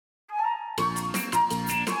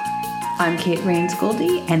I'm Kate Rains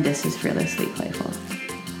Goldie, and this is Fearlessly Playful.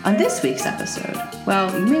 On this week's episode,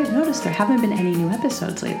 well, you may have noticed there haven't been any new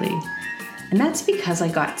episodes lately, and that's because I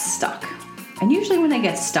got stuck. And usually when I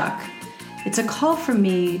get stuck, it's a call for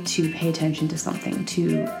me to pay attention to something,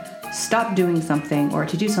 to stop doing something, or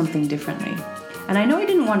to do something differently. And I know I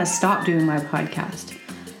didn't want to stop doing my podcast,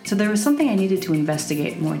 so there was something I needed to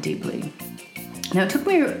investigate more deeply. Now, it took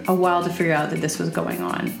me a while to figure out that this was going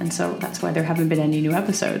on, and so that's why there haven't been any new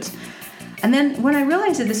episodes. And then when I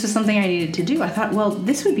realized that this was something I needed to do, I thought, well,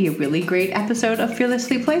 this would be a really great episode of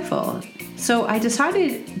Fearlessly Playful. So I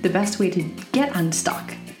decided the best way to get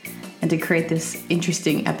unstuck and to create this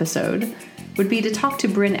interesting episode would be to talk to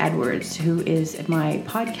Bryn Edwards, who is my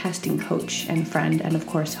podcasting coach and friend, and of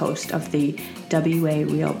course host of the WA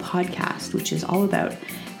Real podcast, which is all about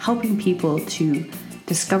helping people to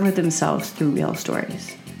discover themselves through real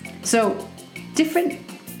stories. So, different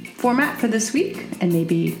format for this week, and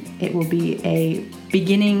maybe it will be a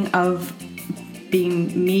beginning of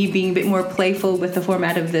being a bit more playful with the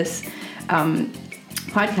format of this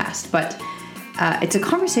podcast. But it's a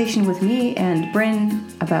conversation with me and Bryn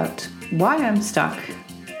about why I'm stuck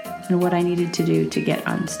and what I needed to do to get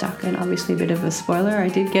unstuck. And obviously a bit of a spoiler, I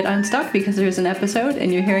did get unstuck because there's an episode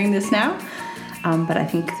and you're hearing this now. But I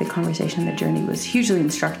think the conversation, the journey was hugely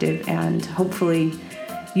instructive and hopefully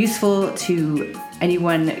useful to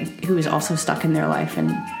anyone who is also stuck in their life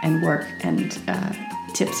and work, and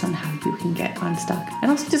tips on how you can get unstuck.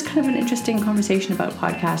 And also just kind of an interesting conversation about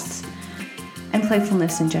podcasts and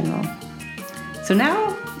playfulness in general. So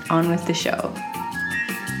now, on with the show.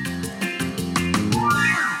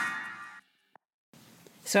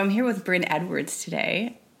 So I'm here with Bryn Edwards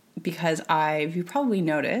today because you probably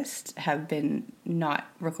noticed, have been not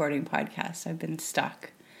recording podcasts. I've been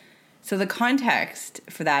stuck. So the context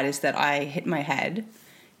for that is that I hit my head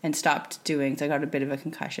and stopped doing, so I got a bit of a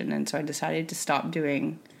concussion, and so I decided to stop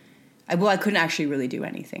doing, I couldn't actually really do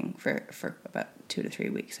anything for about 2 to 3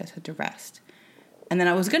 weeks. I had to rest. And then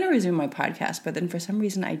I was going to resume my podcast, but then for some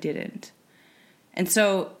reason I didn't. And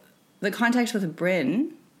so the context with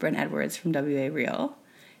Bryn Edwards from WA Real,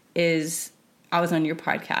 is I was on your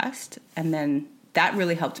podcast, and then that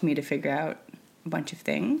really helped me to figure out a bunch of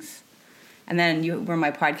things. And then you were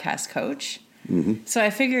my podcast coach. Mm-hmm. So I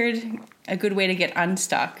figured a good way to get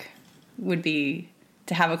unstuck would be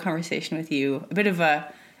to have a conversation with you, a bit of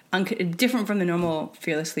a different from the normal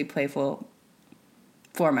Fearlessly Playful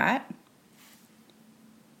format.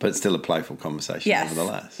 But still a playful conversation, yes.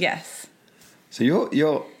 Nevertheless. Yes. So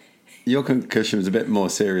your concussion was a bit more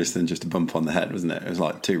serious than just a bump on the head, wasn't it? It was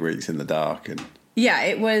like 2 weeks in the dark. And yeah,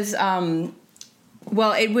 it was, a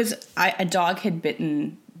dog had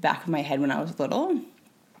bitten back of my head when I was little,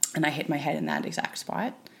 and I hit my head in that exact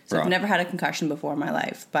spot. So right. I've never had a concussion before in my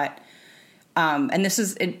life, but and this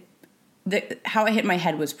is it. How I hit my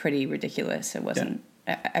head was pretty ridiculous. It wasn't.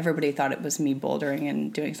 Yeah. Everybody thought it was me bouldering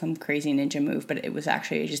and doing some crazy ninja move, but it was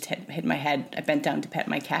actually I just hit my head. I bent down to pet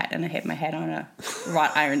my cat, and I hit my head on a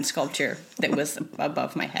wrought iron sculpture that was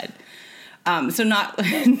above my head. So not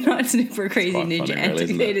super crazy ninja antic.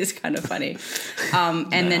 Really, it is kind of funny.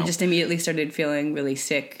 And then just immediately started feeling really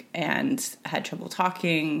sick and had trouble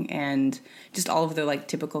talking and just all of the like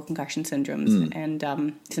typical concussion syndromes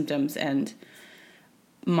and symptoms. And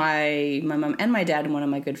my mom and my dad and one of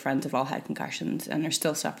my good friends have all had concussions and are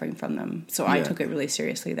still suffering from them. So I took it really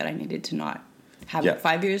seriously that I needed to not have it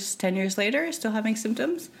 5 years, 10 years later, still having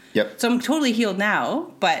symptoms. Yep. So I'm totally healed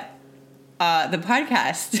now, but the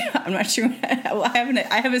podcast, I'm not sure.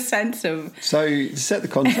 I have a sense of. So to set the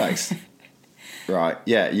context, right?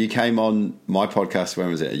 Yeah, you came on my podcast. When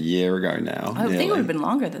was it? A year ago now. I think it would have been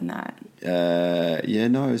longer than that. No,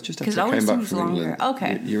 it was just after I came back from England.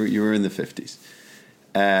 Okay, you were in the 50s.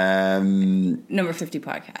 Number 50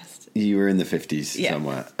 podcast. You were in the 50s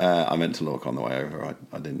somewhere. I meant to look on the way over.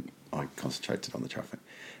 I didn't. I concentrated on the traffic.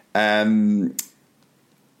 And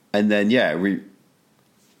then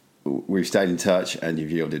we've stayed in touch, and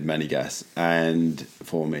you've yielded many guests, and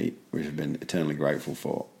for me, which I've been eternally grateful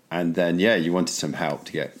for. And then, you wanted some help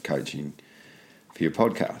to get coaching for your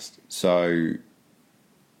podcast. So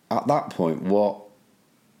at that point, what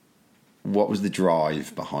was the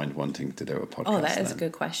drive behind wanting to do a podcast? Oh, that is a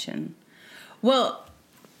good question. Well,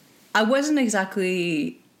 I wasn't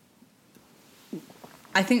exactly...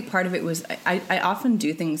 I think part of it was I often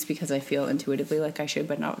do things because I feel intuitively like I should,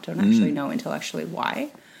 but don't actually know intellectually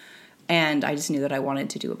why. And I just knew that I wanted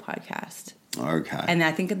to do a podcast. Okay. And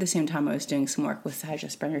I think at the same time I was doing some work with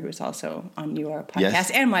Saja Springer, who was also on your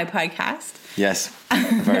podcast and my podcast. Yes,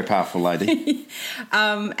 a very powerful lady.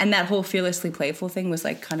 And that whole Fearlessly Playful thing was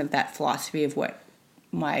like kind of that philosophy of what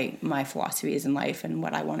my philosophy is in life and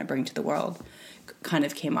what I want to bring to the world kind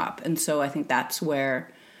of came up. And so I think that's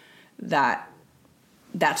where that's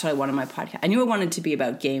what I wanted my podcast. I knew I wanted to be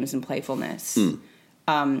about games and playfulness.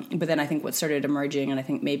 But then I think what started emerging, and I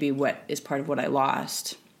think maybe what is part of what I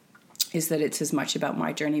lost, is that it's as much about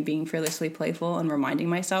my journey being fearlessly playful and reminding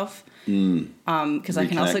myself. Because I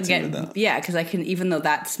can also because I can, even though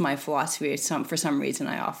that's my philosophy, for some reason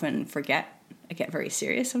I often forget. I get very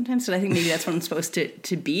serious sometimes, so I think maybe that's what I'm supposed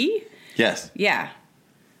to be. Yes. Yeah.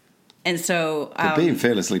 And so... but being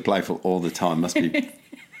fearlessly playful all the time must be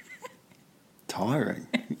tiring.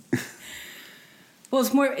 Well,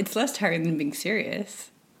 it's less tiring than being serious.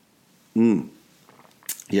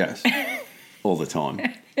 Yes. All the time.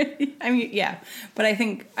 I mean, yeah. But I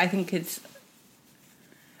think it's...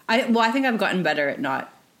 I think I've gotten better at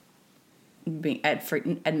not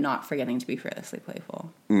forgetting to be fearlessly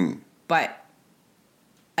playful. But...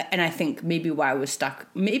 And I think maybe why I was stuck,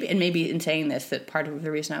 maybe in saying this, that part of the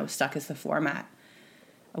reason I was stuck is the format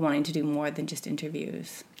of wanting to do more than just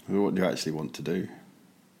interviews. What do you actually want to do?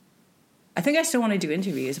 I think I still want to do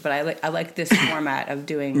interviews, but I like this format of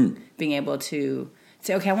being able to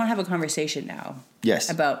say, okay, I want to have a conversation now. Yes.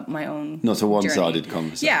 About my own Not a one-sided journey.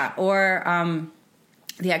 conversation. Yeah, or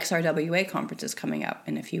the XRWA conference is coming up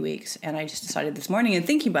in a few weeks, and I just decided this morning in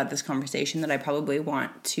thinking about this conversation that I probably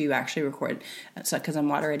want to actually record, because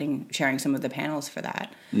I'm sharing some of the panels for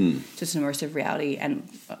that. Just immersive reality, and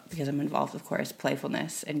because I'm involved, of course,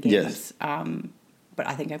 playfulness and games. Yes. But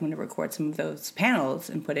I think I'm going to record some of those panels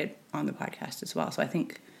and put it on the podcast as well. So I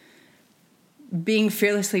think being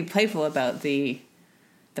fearlessly playful about the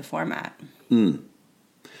format.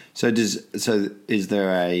 So is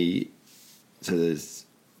there there's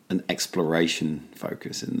an exploration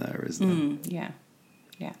focus in there, is there? Yeah.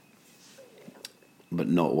 But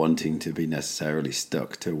not wanting to be necessarily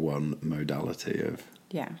stuck to one modality of...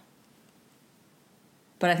 Yeah.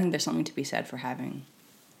 But I think there's something to be said for having...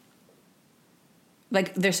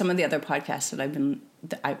 Like, there's some of the other podcasts that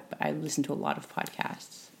I listen to a lot of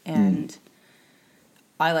podcasts, and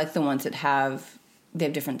I like the ones that they have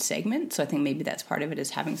different segments, so I think maybe that's part of it,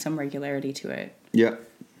 is having some regularity to it. Yeah.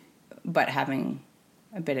 But having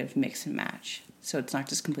a bit of mix and match. So it's not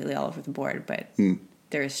just completely all over the board, but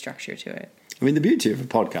there is structure to it. I mean, the beauty of a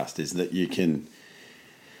podcast is that you can...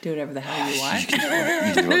 do whatever the hell you want. You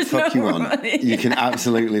can do what the fuck you want. You can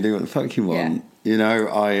absolutely do what the fuck you want. Yeah. You know,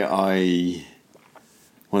 I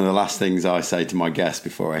one of the last things I say to my guests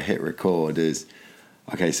before I hit record is,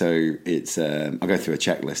 okay, so it's... I go through a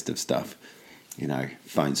checklist of stuff. You know,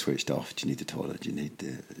 phone switched off. Do you need the toilet? Do you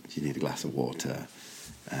need a glass of water?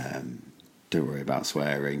 Don't worry about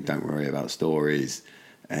swearing. Don't worry about stories.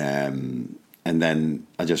 And then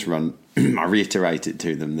I just I reiterate it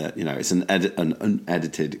to them that, you know, it's an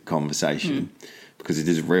unedited conversation because it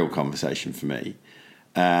is a real conversation for me.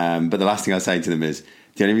 But the last thing I say to them is,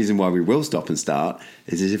 the only reason why we will stop and start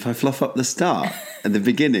is if I fluff up the start at the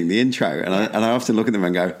beginning, the intro. And I often look at them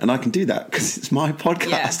and go, and I can do that because it's my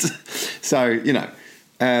podcast. Yeah. So, you know,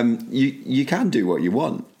 you can do what you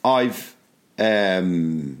want. I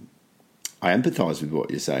empathise with what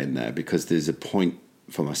you're saying there, because there's a point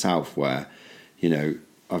for myself where, you know,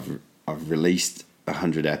 I've released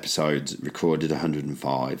 100 episodes, recorded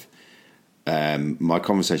 105. My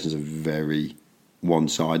conversations are very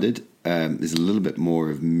one-sided. There's a little bit more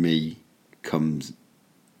of me comes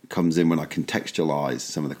in when I contextualise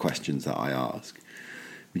some of the questions that I ask,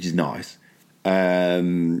 which is nice.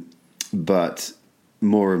 But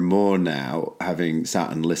more and more now, having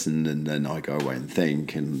sat and listened, and then I go away and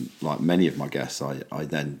think, and like many of my guests, I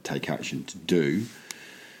then take action to do.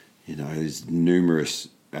 You know, there's numerous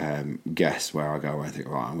guests where I go away and think,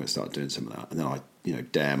 right, I'm going to start doing some of that, and then I, you know,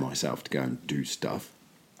 dare myself to go and do stuff.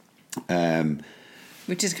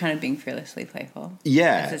 Which is kind of being fearlessly playful.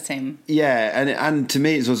 Yeah, it's the same. Yeah, and to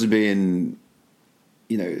me, it's also being,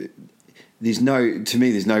 you know, there's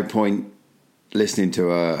no point listening to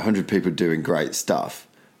 100 people doing great stuff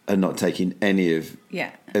and not taking any of... Yeah.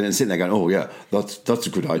 And then sitting there going, oh, yeah, that's a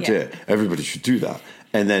good idea. Yeah. Everybody should do that.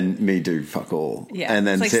 And then me do fuck all. Yeah. And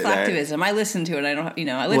then it's like slacktivism. I listen to it. I don't, you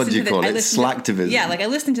know... What do you call it? Slacktivism? Yeah, like I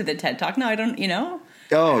listen to the TED Talk. No, I don't, you know...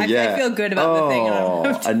 Oh, yeah. I feel good about the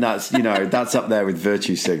thing. And that's, you know, that's up there with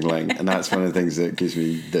virtue signaling. And that's one of the things that gives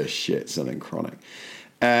me the shit, something chronic.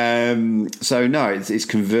 So, no, it's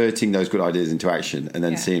converting those good ideas into action and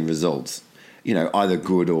then seeing results. You know, either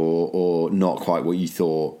good or not quite what you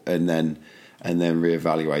thought, and then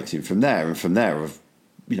reevaluating from there. And from there,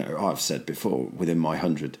 I've said before, within my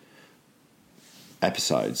 100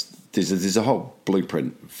 episodes, there's a whole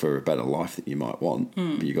blueprint for a better life that you might want,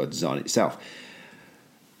 but you've got to design it yourself.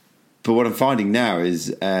 But what I'm finding now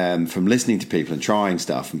is from listening to people and trying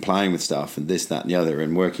stuff and playing with stuff and this, that, and the other,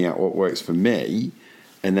 and working out what works for me,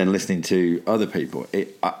 and then listening to other people,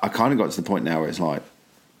 I kind of got to the point now where it's like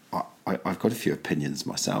I've got a few opinions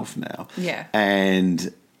myself now. Yeah.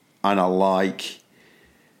 And I like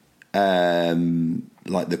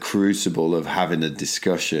the crucible of having a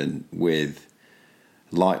discussion with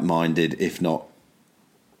like-minded, if not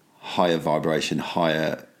higher vibration,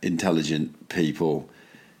 higher intelligent people,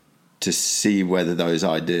 to see whether those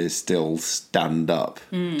ideas still stand up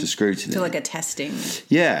to scrutiny. So like a testing.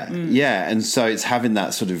 Yeah, yeah. And so it's having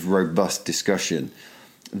that sort of robust discussion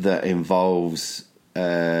that involves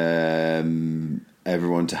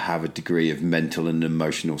everyone to have a degree of mental and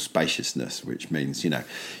emotional spaciousness, which means,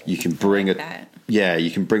 you can bring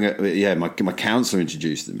my counsellor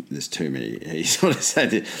introduced this to me. He sort of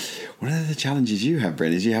said, one of the challenges you have,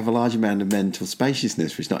 Bryn, is you have a large amount of mental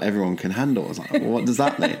spaciousness, which not everyone can handle. I was like, well, what does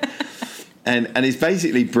that mean? And it's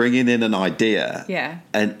basically bringing in an idea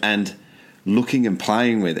and looking and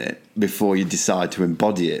playing with it before you decide to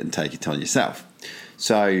embody it and take it on yourself.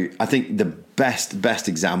 So I think the best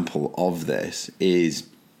example of this is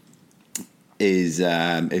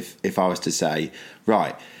if I was to say,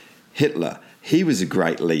 right, Hitler, he was a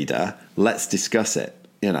great leader, let's discuss it.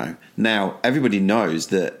 Now everybody knows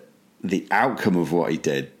that the outcome of what he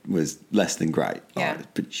did was less than great. Yeah.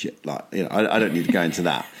 But shit, I don't need to go into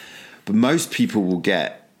that. But most people will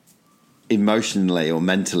get emotionally or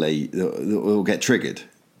mentally, will get triggered,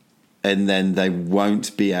 and then they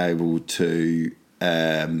won't be able to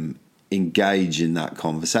engage in that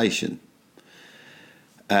conversation.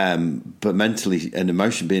 But mentally and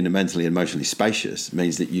being mentally and emotionally spacious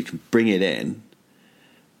means that you can bring it in,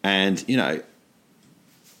 and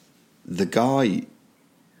the guy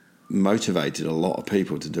motivated a lot of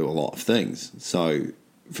people to do a lot of things. So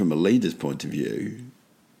from a leader's point of view,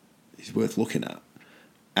 he's worth looking at.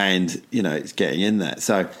 And, it's getting in there.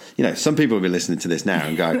 So, some people will be listening to this now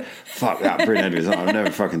and go, fuck that Bryn Edwards. I've never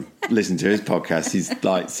fucking listened to his podcast. He's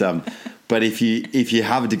like some... But if you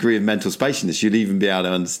have a degree of mental spaciousness, you'll even be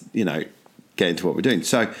able to, get into what we're doing.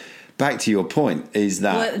 So back to your point is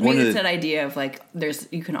that... Well, it's that idea of like,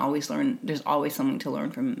 you can always learn, there's always something to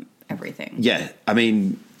learn from everything. Yeah. I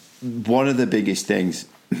mean, one of the biggest things...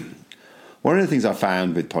 One of the things I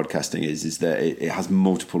found with podcasting is that it has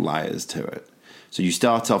multiple layers to it. So you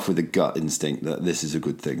start off with a gut instinct that this is a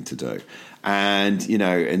good thing to do. And,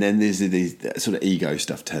 and then there's these sort of ego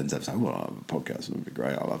stuff turns up. It's like, well, I'll have a podcast. It'll be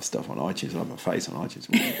great. I'll have stuff on iTunes. I'll have my face on iTunes.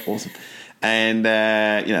 It'll be awesome. And,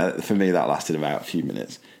 for me, that lasted about a few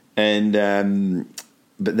minutes. And,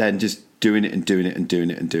 but then just doing it and doing it and doing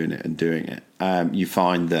it and doing it and doing it, you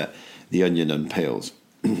find that the onion unpeels.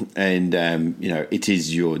 And, it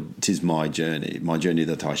is my journey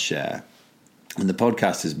that I share. And the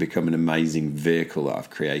podcast has become an amazing vehicle that I've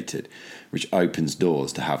created, which opens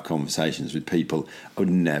doors to have conversations with people I would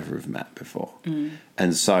never have met before.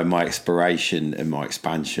 And so my exploration and my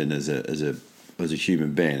expansion as a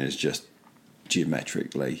human being has just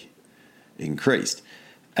geometrically increased.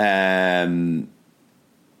 But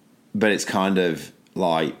it's kind of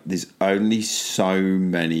like there's only so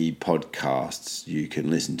many podcasts you can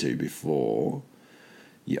listen to before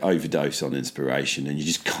you overdose on inspiration, and you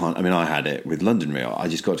just can't. I mean, I had it with London Real. I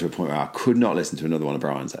just got to a point where I could not listen to another one of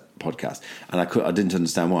Brian's podcasts, and I didn't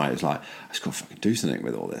understand why. It was like, I just got to fucking do something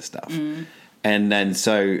with all this stuff. And then,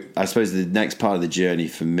 so I suppose the next part of the journey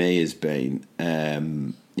for me has been,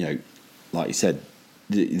 like you said,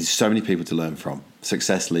 there's so many people to learn from.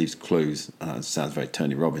 Success leaves clues. It sounds very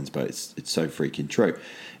Tony Robbins, but it's so freaking true.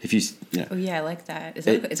 If you oh yeah, I like that. Is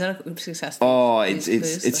that a success? Oh,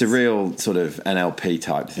 it's a real sort of NLP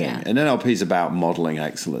type thing, and NLP is about modeling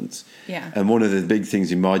excellence. Yeah. And one of the big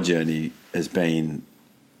things in my journey has been,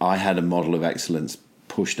 I had a model of excellence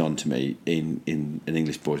pushed onto me in an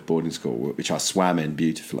English boys boarding school, which I swam in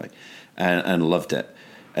beautifully, and loved it.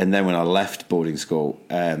 And then when I left boarding school,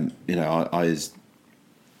 I was,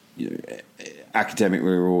 academic, we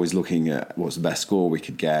were always looking at what's the best score we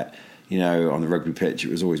could get. On the rugby pitch,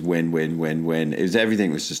 it was always win, win, win, win.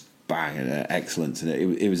 Everything was just bang and excellence, and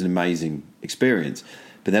it was an amazing experience.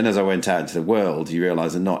 But then as I went out into the world, you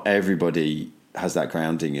realise that not everybody has that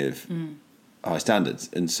grounding of high standards,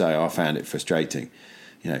 and so I found it frustrating.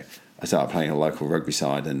 I started playing a local rugby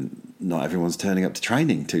side, and not everyone's turning up to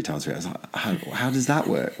training 2 times a week. I was like, how does that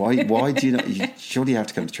work? Why do you not? Surely you have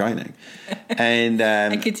to come to training. And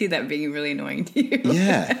I could see that being really annoying to you.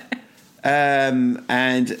 Yeah. And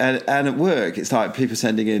at work, it's like people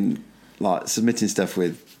sending in, like, submitting stuff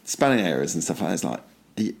with spelling errors and stuff like that. It's like,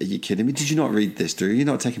 Are you kidding me? Did you not read this, Drew? You're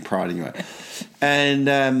not taking pride in your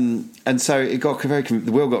and so it got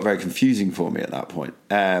the wheel got very confusing for me at that point.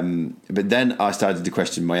 But then I started to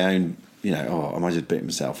question my own, am I just beating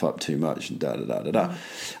myself up too much and da da da da da.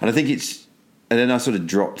 And I think and then I sort of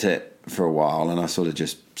dropped it for a while, and I sort of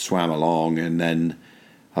just swam along, and then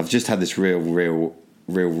I've just had this real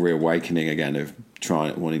awakening again of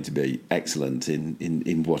wanting to be excellent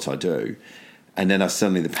in what I do. And then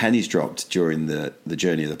suddenly the pennies dropped during the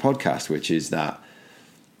journey of the podcast, which is that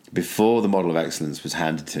before the model of excellence was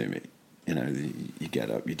handed to me, you get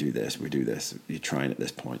up, you do this, we do this, you train at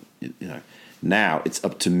this point, Now it's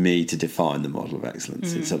up to me to define the model of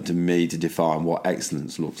excellence. It's up to me to define what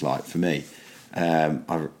excellence looks like for me.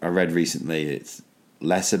 I read recently it's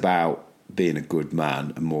less about being a good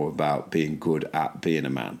man and more about being good at being a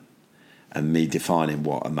man, and me defining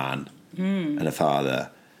what a man and a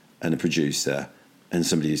father and a producer and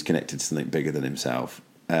somebody who's connected to something bigger than himself,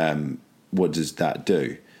 what does that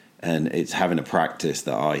do? And it's having a practice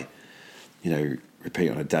that I, repeat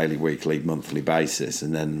on a daily, weekly, monthly basis,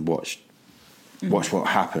 and then watch what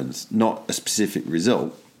happens. Not a specific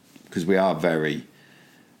result, because we are very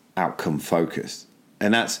outcome focused.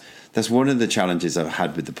 And that's one of the challenges I've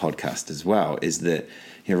had with the podcast as well, is that,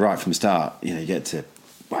 right from the start, you get to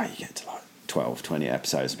like 12, 20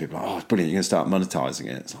 episodes, and people are like, oh, it's brilliant, you're going to start monetizing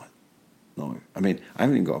it. It's like, no. I mean, I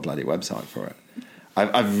haven't even got a bloody website for it.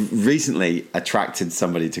 I've recently attracted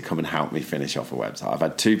somebody to come and help me finish off a website. I've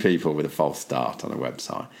had 2 people with a false start on a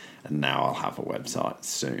website, and now I'll have a website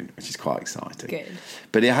soon, which is quite exciting. Good.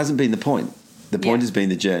 But it hasn't been the point. The point has been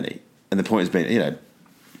the journey. And the point has been,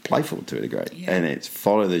 playful to a degree. Yeah. And it's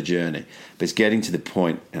follow the journey. But it's getting to the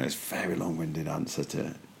point, it's a very long-winded answer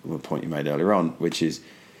to the point you made earlier on, which is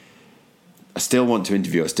I still want to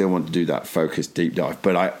interview, I still want to do that focused deep dive,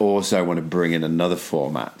 but I also want to bring in another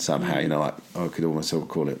format somehow, I could almost sort of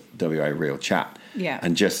call it WA Real Chat. Yeah.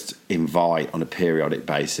 And just invite on a periodic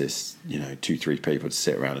basis, 2-3 people to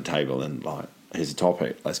sit around a table and here's a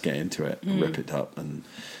topic, let's get into it and rip it up and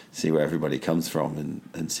see where everybody comes from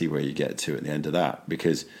and see where you get to at the end of that.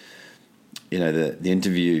 Because, the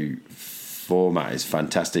interview format is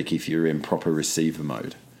fantastic if you're in proper receiver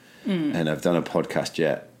mode. And I've done a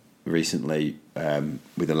podcast recently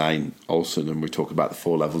with Elaine Olson, and we talk about the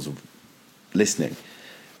 4 levels of listening.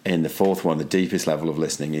 And the 4th one, the deepest level of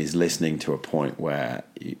listening, is listening to a point where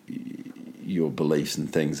your beliefs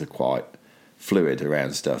and things are quite fluid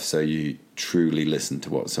around stuff. So you truly listen to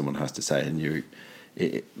what someone has to say, and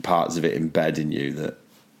parts of it embed in you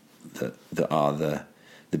that are the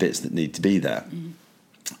bits that need to be there.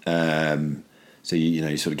 So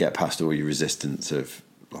you sort of get past all your resistance of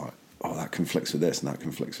that conflicts with this and that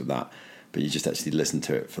conflicts with that, but you just actually listen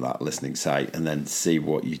to it for that listening's sake, and then see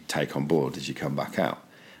what you take on board as you come back out.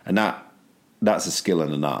 And that's a skill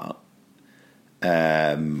and an art,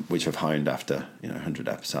 which I've honed after 100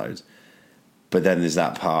 episodes. But then there's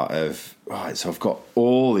that part of, right, so I've got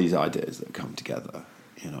all these ideas that come together.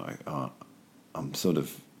 I'm sort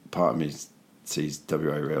of, part of me sees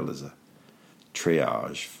WA Real as a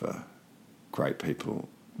triage for great people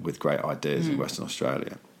with great ideas in Western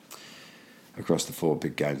Australia across the 4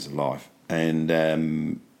 big games of life. And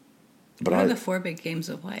what are the 4 big games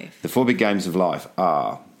of life? The 4 big games of life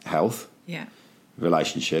are health, yeah,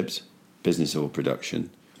 relationships, business or production,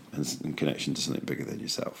 and connection to something bigger than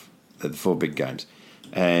yourself. They're the 4 big games,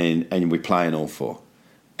 and we play in all 4.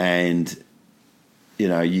 And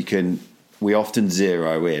we often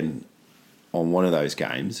zero in on one of those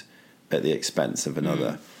games at the expense of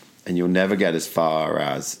another, and you'll never rise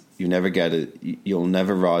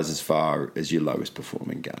as far as your lowest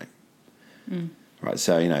performing game. Right,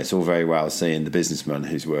 so it's all very well seeing the businessman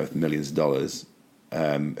who's worth millions of dollars,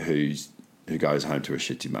 who goes home to a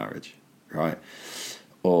shitty marriage, right?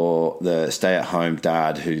 Or the stay-at-home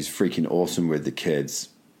dad who's freaking awesome with the kids,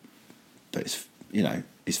 but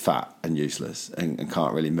is fat and useless and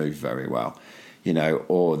can't really move very well,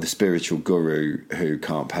 or the spiritual guru who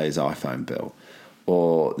can't pay his iPhone bill,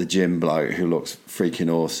 or the gym bloke who looks freaking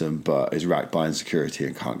awesome but is racked by insecurity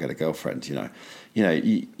and can't get a girlfriend. You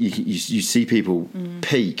see people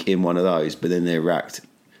peak in one of those, but then they're racked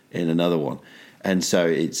in another one. And so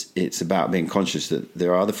it's about being conscious that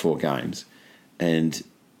there are the 4 games, and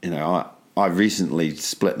I recently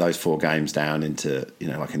split those 4 games down into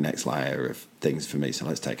like a next layer of things for me. So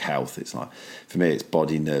let's take health. It's like, for me, it's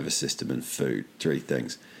body, nervous system, and food. 3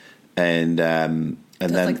 things, and then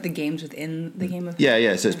like the games within the game of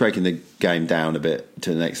yeah. So it's breaking the game down a bit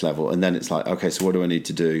to the next level, and then it's like, okay, so what do I need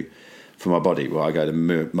to do for my body? Well, I go to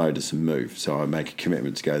Modus and move. So I make a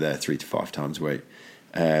commitment to go there 3 to 5 times a week.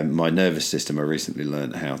 My nervous system, I recently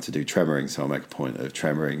learned how to do tremoring, so I make a point of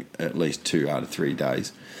tremoring at least 2 out of 3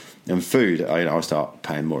 days. And food, I start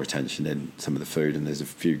paying more attention in some of the food, and there's a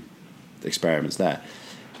few experiments there.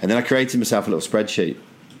 And then I created myself a little spreadsheet,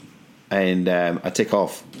 and I tick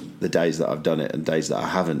off the days that I've done it and days that I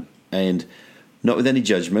haven't, and not with any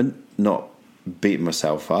judgment, not beating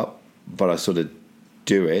myself up, but I sort of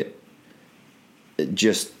do it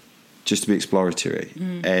just to be exploratory.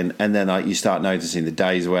 And then you start noticing the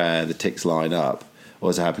days where the ticks line up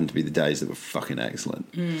also happen to be the days that were fucking excellent.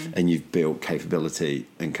 And you've built capability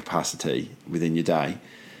and capacity within your day.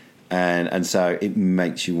 And so it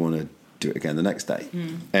makes you want to do it again the next day.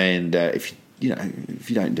 And if you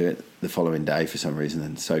don't do it the following day for some reason,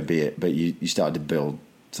 then so be it. But you start to build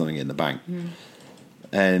something in the bank.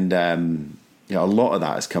 And a lot of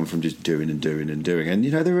that has come from just doing and doing and doing. And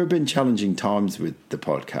there have been challenging times with the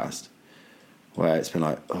podcast where it's been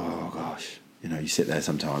like, oh gosh, you sit there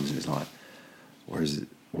sometimes and it's like, what is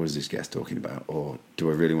this guest talking about? Or do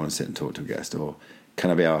I really want to sit and talk to a guest? Or can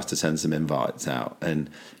I be asked to send some invites out? And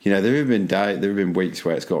there have been weeks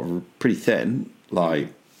where it's got pretty thin. Like,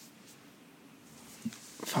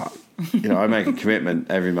 fuck, I make a commitment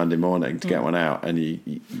every Monday morning to get one out, and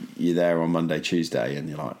you're there on Monday, Tuesday, and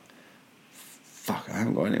you're like, fuck, I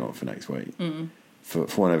haven't got anyone for next week. For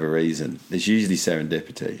whatever reason, there's usually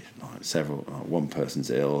serendipity. One person's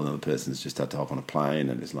ill, another person's just had to hop on a plane,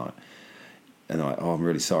 and it's like. And they're like, oh, I'm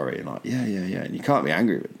really sorry. And like, yeah. And you can't be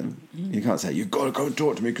angry with them. You can't say, you've got to go and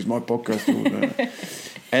talk to me because my podcast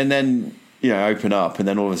is... And then, open up, and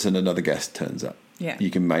then all of a sudden another guest turns up. Yeah. You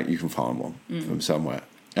can find one from somewhere.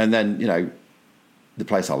 And then, the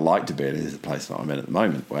place I like to be in is the place that I'm in at the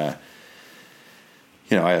moment, where,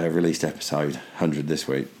 I released episode 100 this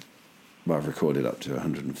week, but I've recorded up to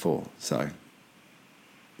 104. So,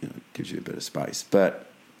 it gives you a bit of space. But...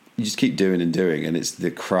 you just keep doing and doing, and it's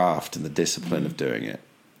the craft and the discipline of doing it,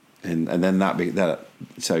 and then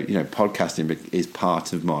so podcasting is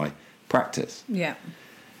part of my practice. Yeah,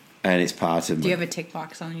 and it's part of. Do you have a tick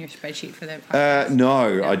box on your spreadsheet for that?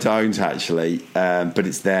 No, I don't actually, but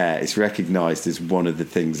it's there. It's recognised as one of the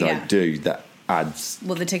things I do that adds.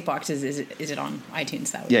 Well, the tick box is it on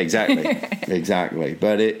iTunes that way? Yeah, exactly, exactly.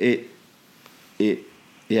 But it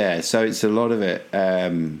so it's a lot of it.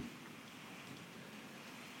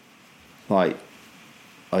 Like,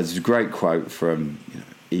 there's a great quote from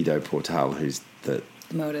Ido Portal, who's the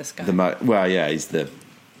Modus guy. He's the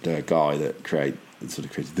guy that created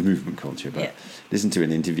the movement culture. But listen to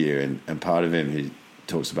an interview, and part of him who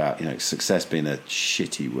talks about success being a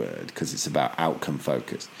shitty word because it's about outcome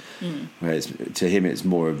focused. Whereas to him it's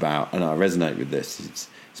more about, and I resonate with this.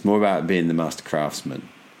 It's more about being the master craftsman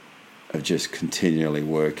of just continually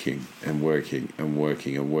working and working and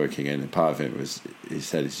working and working. And part of it was, he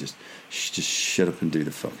said, it's just shut up and do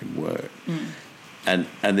the fucking work. And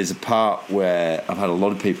there's a part where I've had a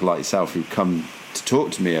lot of people like yourself who come to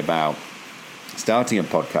talk to me about starting a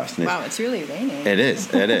podcast. And wow, it's really raining. It is.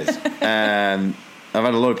 And I've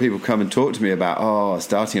had a lot of people come and talk to me about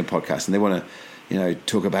starting a podcast, and they want to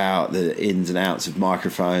talk about the ins and outs of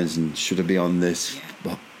microphones, and should I be on this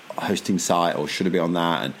hosting site, or should I be on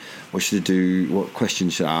that, and what should I do, what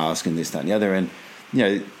questions should I ask, and this, that, and the other. And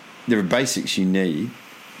there are basics you need,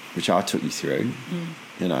 which I took you through,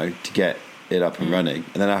 to get it up and running,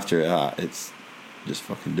 and then after that, it's just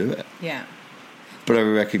fucking do it. Yeah. But I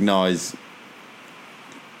recognise,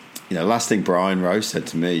 last thing Brian Rose said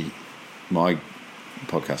to me, my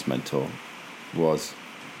podcast mentor, was,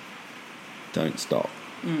 "Don't stop."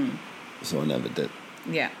 So I never did.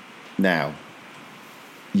 Yeah. Now,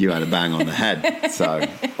 you had a bang on the head, so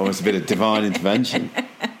almost a bit of divine intervention.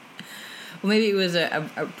 Well, maybe it was a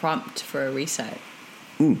prompt for a reset.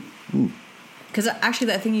 Because actually,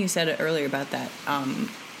 that thing you said earlier about that,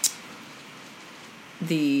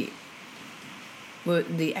 the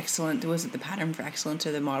excellent, was it the pattern for excellence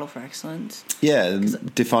or the model for excellence? Yeah,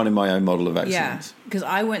 defining my own model of excellence. Yeah, because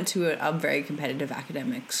I went to a very competitive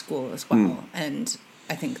academic school as well, and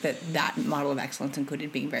I think that model of excellence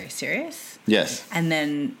included being very serious. Yes. And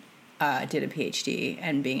then did a PhD,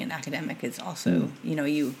 and being an academic is also,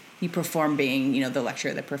 you perform being, the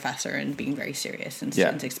lecturer, the professor, and being very serious, and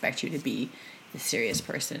students expect you to be the serious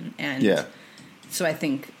person. And so I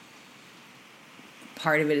think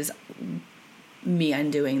part of it is me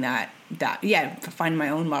undoing that, finding my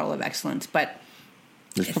own model of excellence. But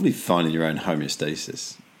it's probably finding your own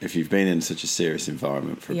homeostasis. If you've been in such a serious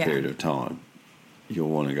environment for a period of time, you'll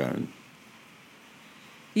want to go and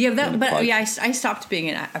I stopped being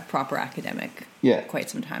a proper academic quite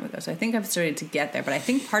some time ago, so I think I've started to get there. But I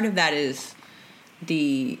think part of that is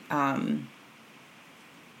the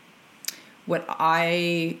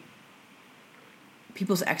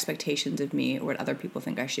people's expectations of me or what other people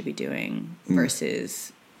think I should be doing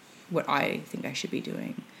versus what I think I should be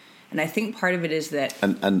doing. And I think part of it is that...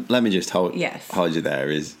 And let me just hold you there,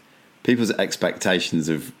 is people's expectations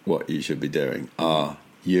of what you should be doing are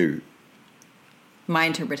my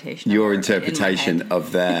interpretation. Your interpretation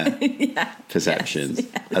of their perceptions,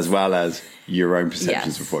 as well as your own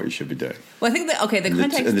perceptions of what you should be doing. Well, I think that, the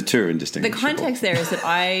context... And the two are indistinguishable. The context there is that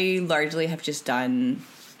I largely have just done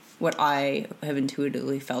what I have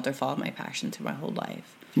intuitively felt or followed my passions for my whole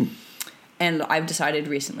life. And I've decided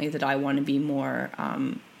recently that I want to be more,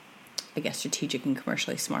 strategic and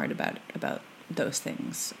commercially smart about those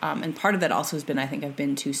things. And part of that also has been, I think I've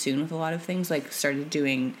been too soon with a lot of things, like started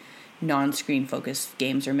doing non-screen focused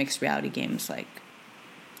games or mixed reality games like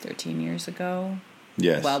 13 years ago.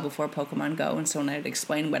 Yes. Well before Pokemon Go. And so when I'd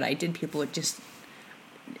explain what I did, people would just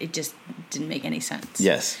didn't make any sense.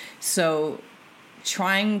 Yes. So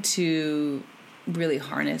trying to really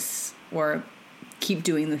harness or keep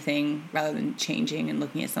doing the thing rather than changing and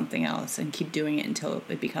looking at something else, and keep doing it until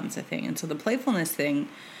it becomes a thing. And so the playfulness thing,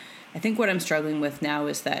 I think what I'm struggling with now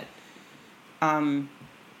is that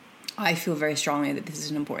I feel very strongly that this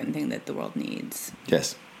is an important thing that the world needs.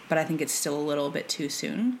 Yes. But I think it's still a little bit too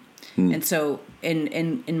soon. And so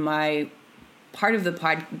in my part of the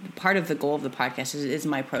goal of the podcast is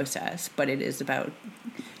my process, but it is about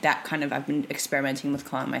that kind of... I've been experimenting with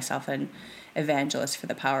calling myself an evangelist for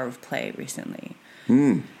the power of play recently.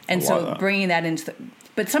 And so bringing that into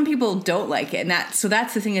but some people don't like it, and that's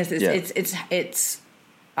the thing is it's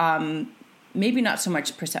maybe not so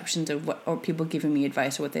much perceptions of what, or people giving me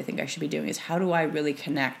advice or what they think I should be doing, is how do I really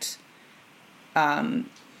connect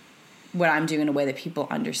what I'm doing in a way that people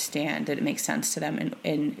understand, that it makes sense to them,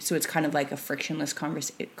 and so it's kind of like a frictionless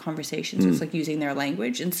conversation. So it's like using their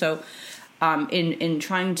language. And so in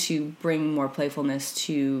trying to bring more playfulness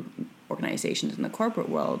to organizations in the corporate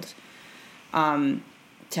world,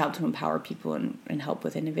 to help to empower people and help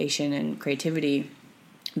with innovation and creativity,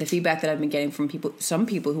 the feedback that I've been getting from some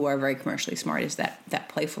people who are very commercially smart, is that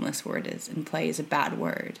playfulness word and play is a bad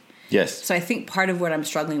word. Yes. So I think part of what I'm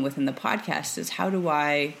struggling with in the podcast is how do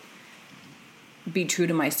I be true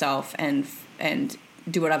to myself and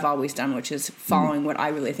do what I've always done, which is following what I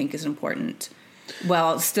really think is important,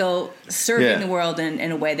 while still serving the world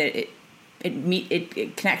in a way that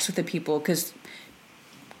it connects with the people, because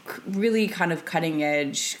really kind of cutting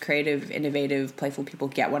edge, creative, innovative, playful people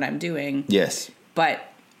get what I'm doing. Yes. But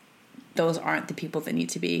those aren't the people that need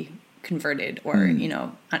to be converted or,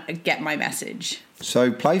 get my message.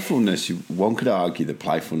 So playfulness, one could argue that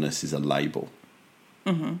playfulness is a label.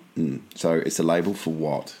 So it's a label for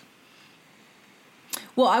what?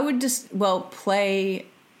 Well, I would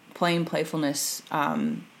playing playfulness.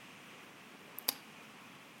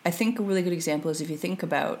 I think a really good example is if you think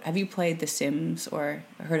about, have you played The Sims or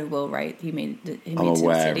heard of Will Wright? He made I'm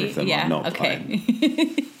aware SimCity. of them. Yeah, I'm not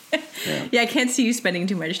playing. Yeah, I can't see you spending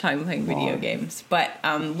too much time playing video games. But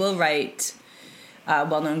Will Wright,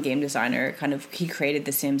 well-known game designer, he created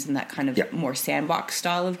The Sims in that kind of more sandbox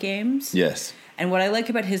style of games. Yes. And what I like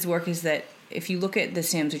about his work is that if you look at The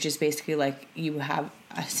Sims, which is basically like you have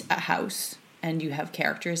a house and you have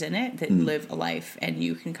characters in it that live a life, and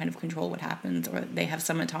you can kind of control what happens, or they have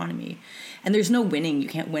some autonomy. And there's no winning. You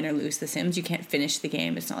can't win or lose The Sims. You can't finish the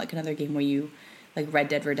game. It's not like another game where you, like Red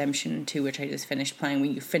Dead Redemption 2, which I just finished playing,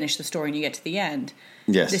 when you finish the story and you get to the end.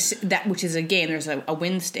 Yes. That which is a game, there's a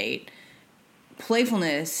win state.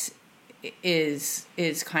 Playfulness is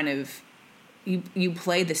kind of... You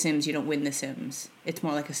play The Sims, you don't win The Sims. It's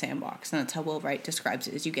more like a sandbox. And that's how Will Wright describes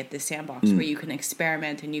it, is you get this sandbox where you can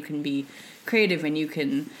experiment and you can be creative and you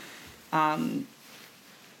can... I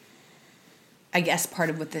guess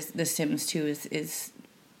part of what The Sims too is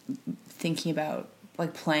thinking about,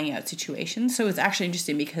 like, playing out situations. So it's actually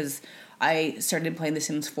interesting because I started playing The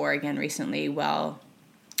Sims 4 again recently while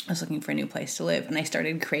I was looking for a new place to live. And I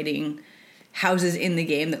started creating houses in the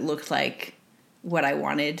game that looked like what I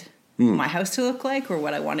wanted my house to look like, or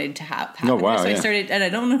what I wanted to have happen. Oh, wow, so I started, and I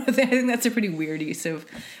don't know if I think that's a pretty weird use of,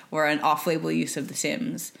 or an off-label use of The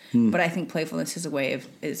Sims. But I think playfulness is a way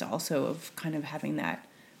is also of kind of having that,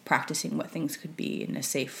 practicing what things could be in a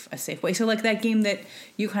safe way. So like that game that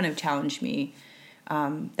you kind of challenged me,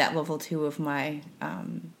 that level 2 of my,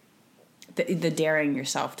 the daring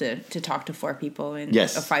yourself to talk to 4 people and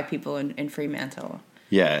 5 people in Fremantle.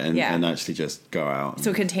 Yeah, and actually just go out. So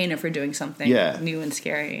a container for doing something new and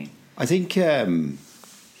scary. I think,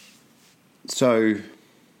 so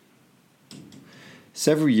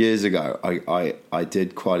several years ago, I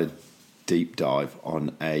did quite a deep dive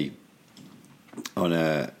on a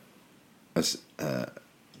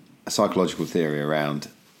a psychological theory around,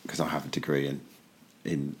 because I have a degree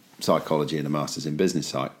in psychology and a master's in business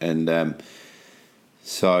psych, and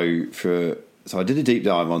so I did a deep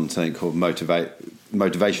dive on something called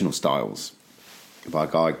motivational styles by a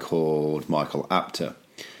guy called Michael Apter.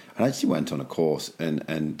 And I actually went on a course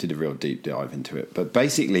and did a real deep dive into it. But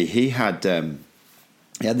basically, he had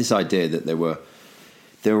this idea that they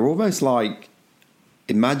were almost like,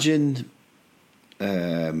 imagine,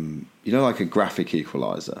 like a graphic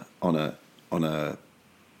equalizer on a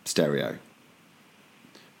stereo.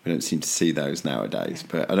 We don't seem to see those nowadays,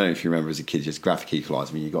 but I don't know if you remember as a kid, just graphic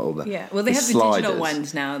equalizer. I mean, you got all the well, they have sliders. The digital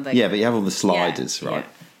ones now. But you have all the sliders, right?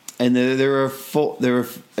 Yeah. And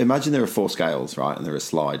imagine there are 4 scales, right? And there are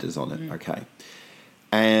sliders on it, okay?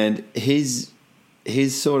 And his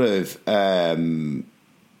sort of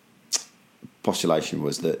postulation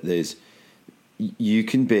was that you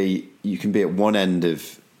can be at one end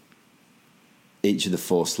of each of the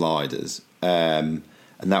 4 sliders, and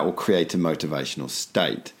that will create a motivational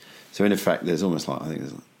state. So in effect, there's almost like, I think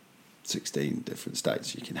there's 16 different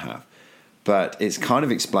states you can have. But it kind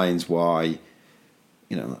of explains why,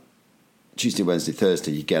 Tuesday, Wednesday,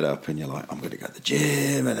 Thursday, you get up and you're like, I'm going to go to the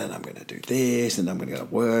gym, and then I'm going to do this, and I'm going to go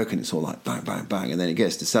to work, and it's all like bang, bang, bang. And then it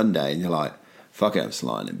gets to Sunday and you're like, fuck it, I'm just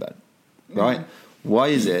lying in bed, right? Why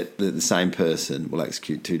is it that the same person will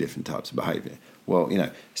execute 2 different types of behaviour? Well,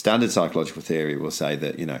 standard psychological theory will say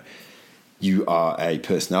that, you are a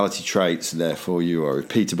personality trait, so therefore you are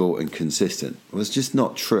repeatable and consistent. Well, it's just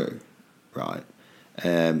not true, right?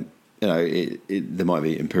 There might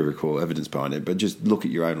be empirical evidence behind it, but just look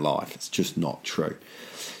at your own life. It's just not true.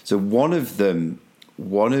 So one of the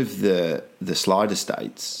slider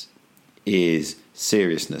states is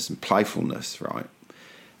seriousness and playfulness, right?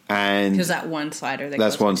 And because that one slider.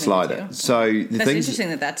 That's one slider. So that's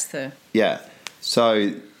interesting. That's the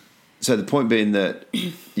So the point being that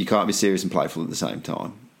you can't be serious and playful at the same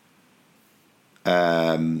time,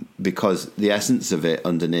 because the essence of it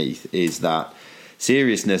underneath is that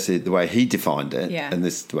seriousness, the way he defined it, and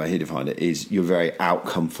this is the way he defined it, is you're very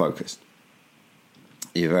outcome focused.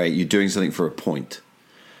 You're doing something for a point,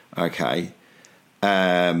 okay,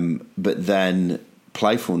 but then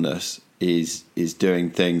playfulness is doing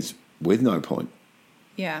things with no point,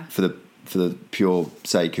 for the pure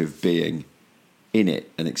sake of being in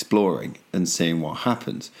it and exploring and seeing what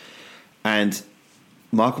happens. And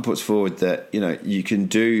Michael puts forward that you can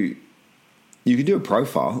do a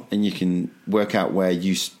profile and you can work out where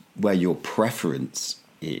your preference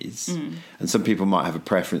is. And some people might have a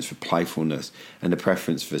preference for playfulness and a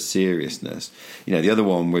preference for seriousness. The other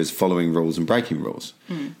one was following rules and breaking rules.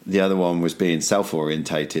 The other one was being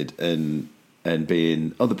self-orientated and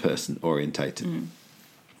being other person orientated.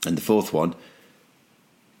 And the fourth one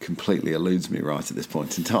completely eludes me right at this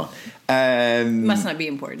point in time. Must not be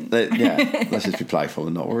important. Let's just be playful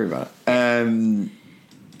and not worry about it.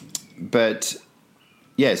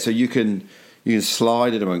 So you can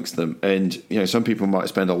slide it amongst them, and some people might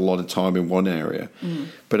spend a lot of time in one area,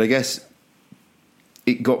 but I guess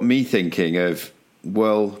it got me thinking of,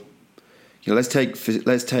 well, let's take a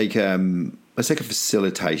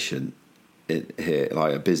facilitation here,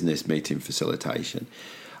 like a business meeting facilitation.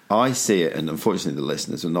 I see it, and unfortunately the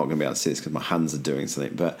listeners are not going to be able to see this because my hands are doing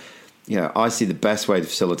something, but I see the best way to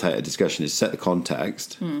facilitate a discussion is set the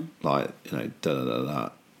context, like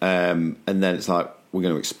and then it's like, we're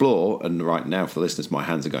going to explore, and right now for the listeners my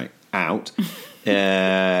hands are going out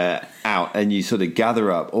and you sort of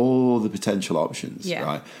gather up all the potential options,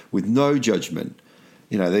 right, with no judgment.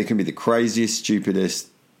 They can be the craziest, stupidest,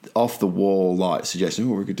 off the wall like suggestion.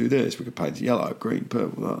 We could do this, we could paint it yellow, green,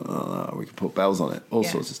 purple, we could put bells on it, all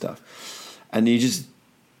sorts of stuff. And you just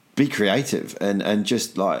be creative and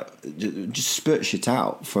just spurt shit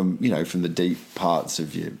out from from the deep parts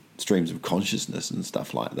of your streams of consciousness and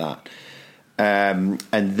stuff like that. And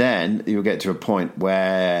then you'll get to a point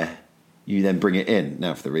where you then bring it in.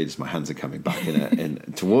 Now, for the readers, my hands are coming back in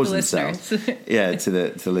towards the themselves. To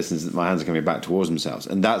the listeners, my hands are coming back towards themselves,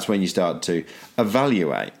 and that's when you start to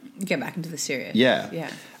evaluate. Get back into the serious.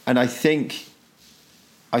 Yeah. And I think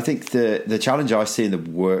the challenge I see in the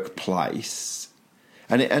workplace,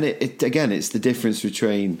 and it again, it's the difference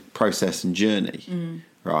between process and journey,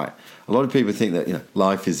 right? A lot of people think that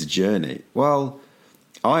life is a journey. Well,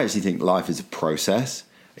 I actually think life is a process,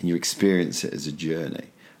 and you experience it as a journey.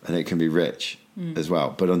 And it can be rich as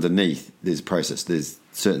well. But underneath, there's a process. There's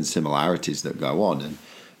certain similarities that go on.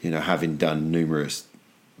 And, having done numerous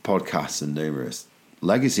podcasts and numerous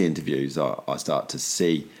legacy interviews, I start to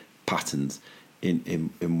see patterns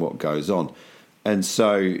in what goes on. And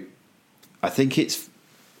so I think it's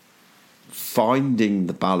finding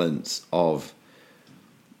the balance of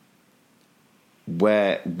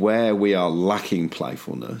where we are lacking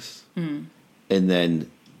playfulness, and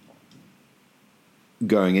then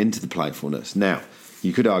going into the playfulness. Now,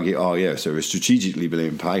 you could argue, so we're strategically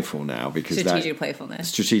being playful now because strategic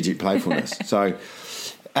playfulness. So,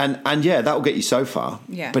 and yeah, that will get you so far.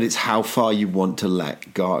 Yeah. But it's how far you want to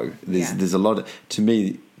let go. There's a lot of, to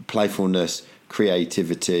me, playfulness,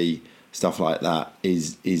 creativity, stuff like that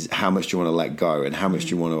is how much do you want to let go and how much do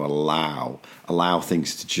you want to allow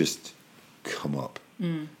things to just come up.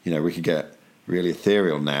 We could get really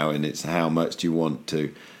ethereal now, and it's how much do you want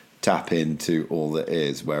to tap into all that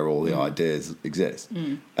is, where all the ideas exist.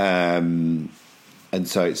 And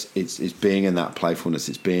so it's being in that playfulness.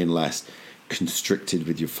 It's being less constricted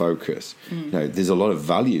with your focus. There's a lot of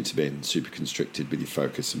value to being super constricted with your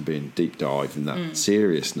focus and being deep dive in that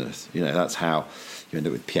seriousness. That's how you end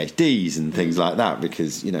up with PhDs and things like that,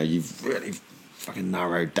 because you've really fucking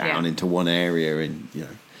narrowed down into one area, and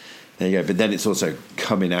there you go. But then it's also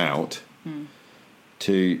coming out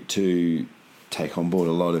to take on board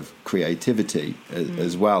a lot of creativity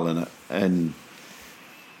as well, and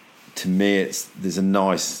to me there's a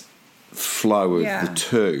nice flow of the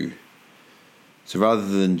two. So rather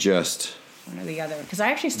than just one or the other, because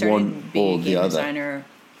I actually started being a game designer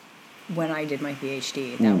when I did my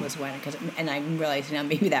PhD. That was when, and I'm realizing now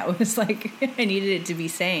maybe that was like I needed it to be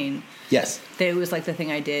sane. Yes, that it was like the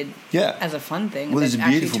thing I did as a fun thing. Well, there's a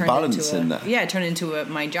beautiful balance in that. Yeah, it turned into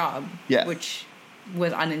my job. Yeah, which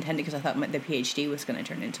was unintended because I thought the PhD was going to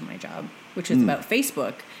turn into my job, which was about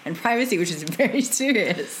Facebook and privacy, which is very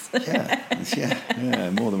serious. yeah,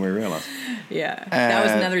 more than we realised. Yeah, that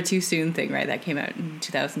was another too soon thing, right? That came out in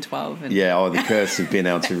 2012. And the curse of being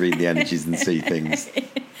able to read the energies and see things.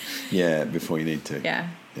 Yeah, before you need to. Yeah.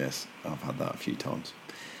 Yes, I've had that a few times.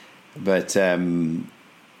 But and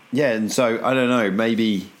so I don't know,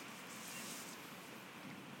 maybe.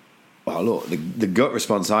 Well, look, the gut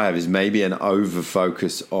response I have is maybe an over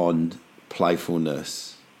focus on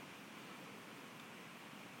playfulness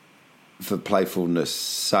for playfulness'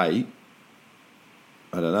 sake.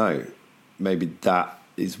 I don't know. Maybe that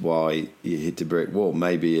is why you hit a brick wall.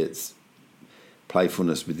 Maybe it's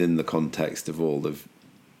playfulness within the context of all of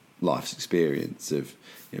life's experience of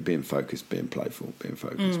being focused, being playful, being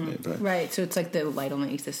focused, being playful. Right. So it's like the light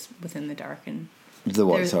only exists within the dark, and the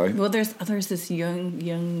what? Sorry. Well, there's this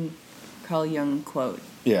young Carl Jung quote.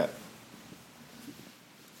 Yeah.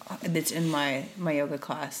 That's in my yoga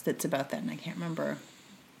class. That's about that, and I can't remember.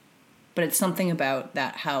 But it's something about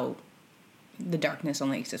that, how the darkness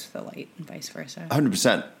only exists with the light, and vice versa.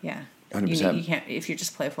 100%. Yeah. 100%. You can't if you're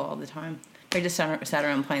just playful all the time. If I just sat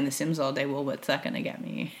around playing The Sims all day, well, what's that going to get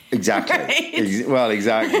me? Exactly. Right?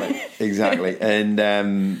 Exactly.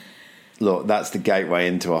 And look, that's the gateway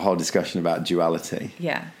into a whole discussion about duality.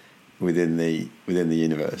 Yeah. Within the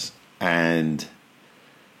universe, and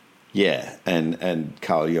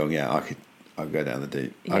Carl Jung. Yeah, I'd go down the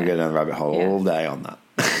deep. Yeah. I'd go down the rabbit hole all day on that.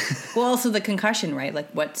 Well, also the concussion, right? Like,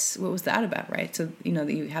 what was that about, right? So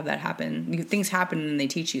that you have that happen. Things happen and they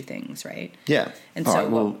teach you things, right? Yeah. And all so, right,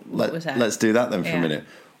 well, what was that? Let's do that then for a minute.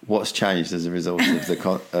 What's changed as a result of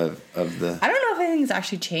the of the? I don't know if anything's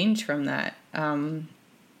actually changed from that.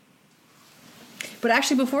 But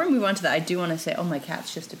actually, before we move on to that, I do want to say, my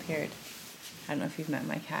cat's just appeared. I don't know if you've met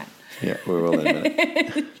my cat. Yeah, we're all in a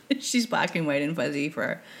minute. She's black and white and fuzzy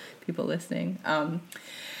for people listening.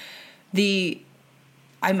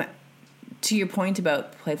 To your point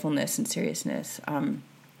about playfulness and seriousness,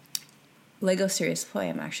 Lego Serious Play.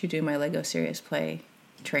 I'm actually doing my Lego Serious Play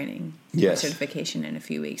training certification in a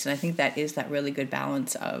few weeks, and I think that is that really good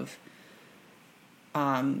balance of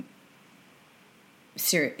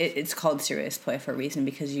it's called serious play for a reason,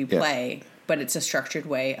 because you play, but it's a structured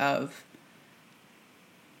way of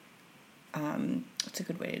what's a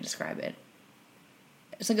good way to describe it?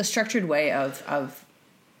 It's like a structured way of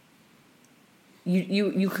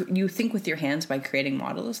you think with your hands by creating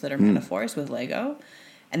models that are metaphors with Lego,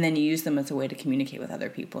 and then you use them as a way to communicate with other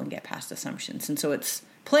people and get past assumptions. And so it's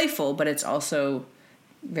playful, but it's also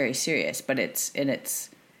very serious. But it's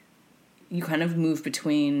you kind of move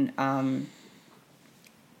between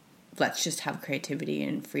let's just have creativity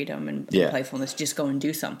and freedom and playfulness. Just go and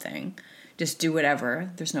do something. Just do whatever.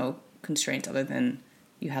 There's no constraints other than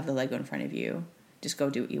you have the Lego in front of you. Just go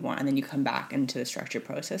do what you want, and then you come back into the structured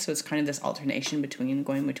process. So it's kind of this alternation between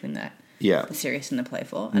that, the serious and the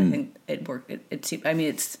playful. And I think it worked.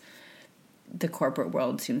 It's the corporate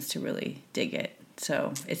world seems to really dig it.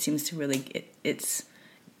 So it seems to really it's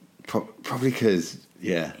probably because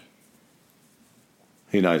who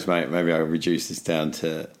knows, mate? Maybe I'll reduce this down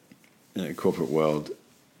to corporate world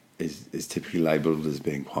is typically labelled as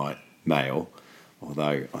being quite male,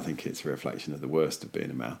 although I think it's a reflection of the worst of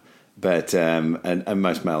being a male. But and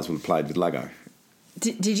most males will have played with Lego.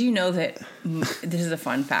 Did you know that, this is a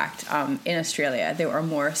fun fact, in Australia there are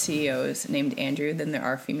more CEOs named Andrew than there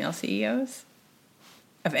are female CEOs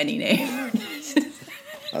of any name?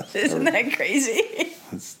 Isn't that crazy?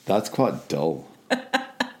 That's quite dull.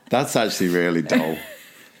 That's actually really dull.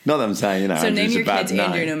 Not that I'm saying, so Andrew's name your a bad kids name.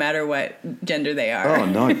 Andrew no matter what gender they are. Oh,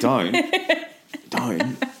 no, don't.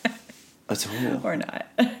 Don't. At all. Or not.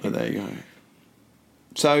 But there you go.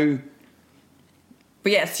 So...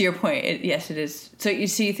 But yes, to your point, yes, it is. So you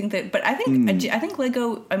see, you think that, but I think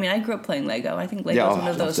Lego. I mean, I grew up playing Lego. I think Lego is one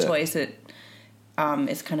of those toys that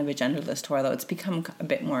is kind of a genderless toy. Though it's become a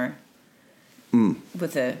bit more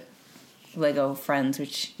with the Lego Friends,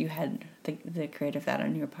 which you had the creator of that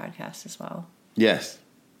on your podcast as well. Yes,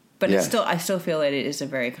 but it's still, I still feel that it is a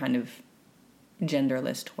very kind of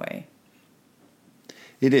genderless toy.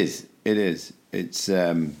 It is. It is. It's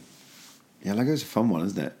Lego's a fun one,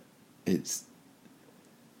 isn't it? It's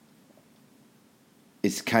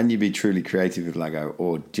can you be truly creative with Lego,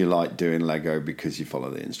 or do you like doing Lego because you follow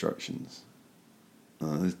the instructions?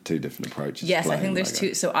 There's two different approaches. Yes, I think there's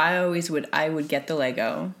two. So I would get the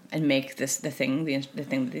Lego and make the thing that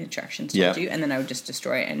the instructions told you, and then I would just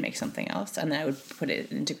destroy it and make something else, and then I would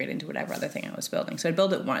integrate into whatever other thing I was building. So I'd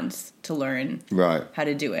build it once to learn how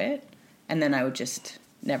to do it, and then I would just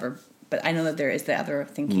never. But I know that there is the other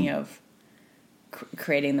thinking of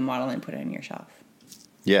creating the model and put it on your shelf.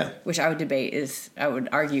 Yeah. Which I would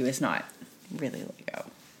argue is not really Lego.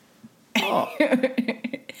 Oh.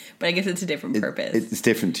 But I guess it's a different purpose. It's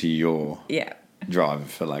different to your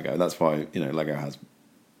drive for Lego. That's why, Lego has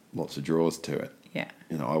lots of draws to it. Yeah.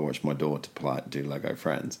 I watch my daughter do Lego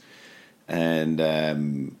Friends,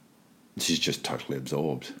 and she's just totally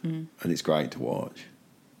absorbed. And it's great to watch.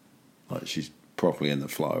 Like, she's properly in the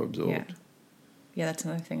flow, absorbed. Yeah, that's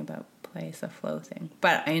another thing about play, is the flow thing.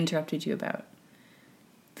 But I interrupted you about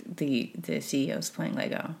the CEOs playing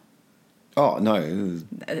Lego. Oh, no.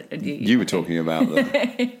 You were talking about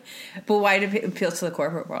the... But why do it appeal to the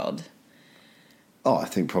corporate world? Oh, I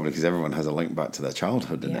think probably because everyone has a link back to their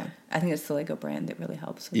childhood, doesn't it? I think it's the Lego brand that really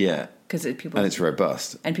helps with that. Because people... And it's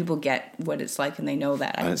robust. And people get what it's like, and they know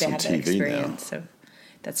that. And they have that experience. Now. So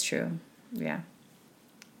that's true. Yeah.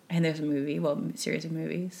 And there's a series of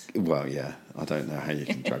movies. Well, yeah. I don't know how you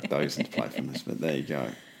can drag those into playfulness, but there you go.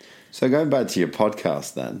 So going back to your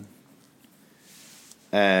podcast then,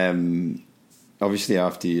 obviously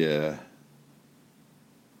after your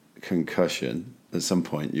concussion, at some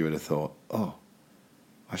point you would have thought, oh,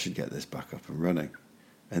 I should get this back up and running.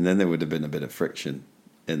 And then there would have been a bit of friction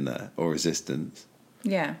in there, or resistance.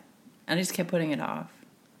 Yeah. And I just kept putting it off.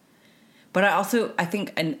 But I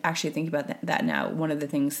think, and actually think about that now, one of the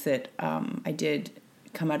things that I did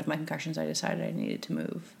come out of my concussions, I decided I needed to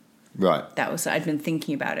move. Right. I'd been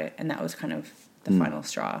thinking about it, and that was kind of the final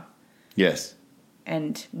straw. Yes.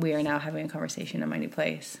 And we are now having a conversation in my new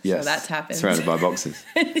place. Yes. So that's happened. Surrounded by boxes.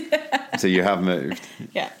 So you have moved.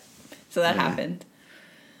 Yeah. So that happened.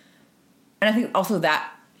 And I think also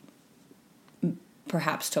that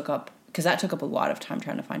perhaps took up a lot of time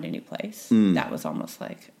trying to find a new place. That was almost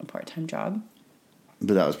like a part-time job.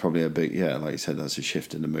 But that was probably a big, like you said, that's a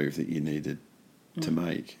shift in the move that you needed to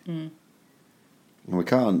make. And we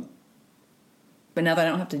can't... But now that I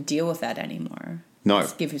don't have to deal with that anymore. No.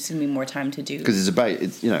 It's giving me more time to do. Because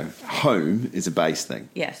home is a base thing.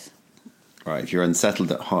 Yes. Right, if you're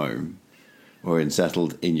unsettled at home, or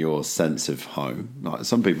unsettled in your sense of home, like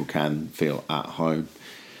some people can feel at home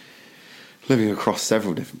living across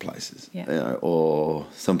several different places. Yeah. Or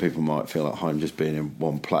some people might feel at home just being in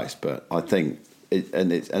one place. But I think,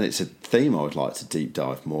 it's a theme I would like to deep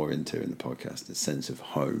dive more into in the podcast, the sense of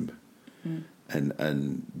home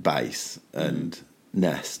and base and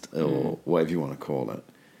nest, or whatever you want to call it.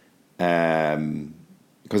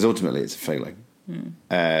 Because ultimately it's a feeling.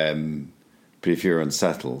 But if you're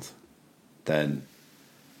unsettled, then,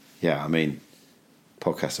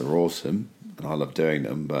 podcasts are awesome and I love doing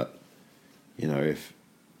them, but, if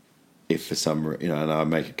for some, and I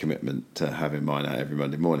make a commitment to having mine out every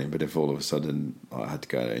Monday morning, but if all of a sudden I had to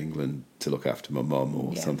go to England to look after my mum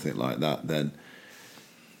or something like that, then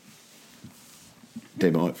they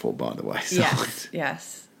might fall by the wayside.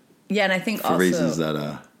 Yes. Yeah, and I think for also... reasons that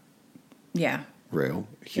are real,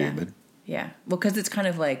 human. Yeah. Well, because it's kind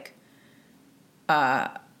of like...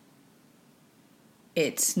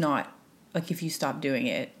 it's not... Like, if you stop doing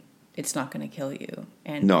it, it's not going to kill you.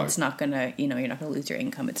 And it's not going to... you're not going to lose your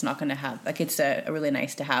income. It's not going to have... Like, it's a really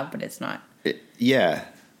nice to have, but it's not...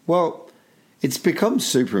 Well, it's become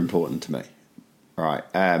super important to me. Right.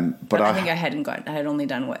 But I think I had only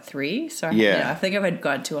done 3. So I think if I'd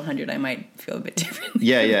got to 100, I might feel a bit different.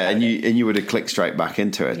 Yeah. And you would have clicked straight back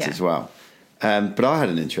into it as well. But I had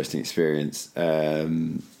an interesting experience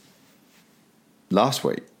last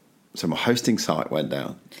week. So my hosting site went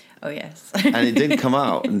down. Oh, yes. And it didn't come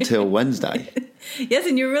out until Wednesday. Yes,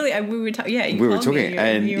 and you were really, we were talking, we were talking,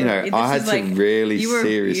 and I had to really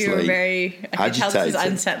seriously you were very, I could tell this was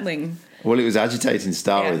unsettling. Well, it was agitating to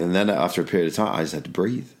start with, and then after a period of time, I just had to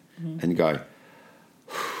breathe and go,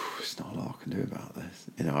 there's not a lot I can do about this.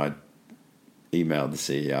 I emailed the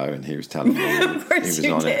CEO, and he was telling me of course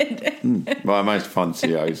he was on did. It. Well, I managed to find the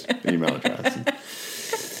CEO's email address and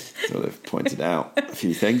sort of pointed out a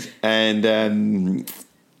few things. And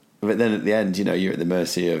but then at the end, you're at the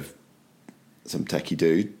mercy of some techie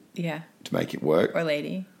dude to make it work. Or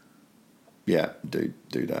lady. Yeah, do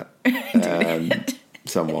that.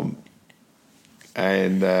 Someone.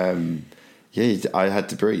 And I had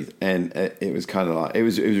to breathe, and it was kind of like it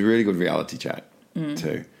was a really good reality check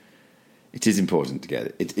too. It is important to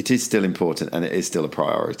get it. It is still important, and it is still a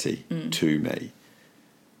priority to me.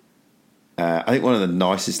 I think one of the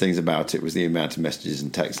nicest things about it was the amount of messages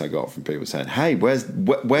and texts I got from people saying, "Hey, where's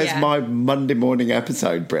my Monday morning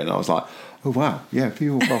episode, Bryn?" And I was like, "Oh wow, yeah,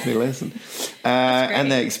 people probably listen,"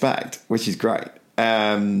 and they expect, which is great.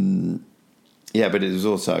 But it was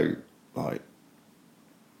also like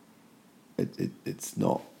it's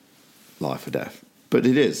not life or death, but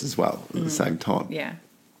it is as well at the same time. Yeah,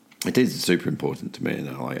 it is super important to me, and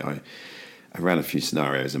I ran a few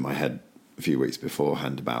scenarios in my head a few weeks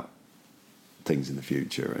beforehand about things in the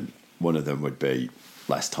future, and one of them would be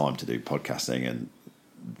less time to do podcasting, and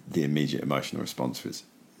the immediate emotional response was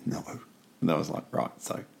no, and I was like, right,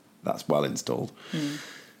 so that's well installed.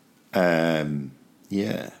 But I'm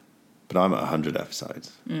at 100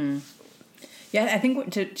 episodes. Yeah, I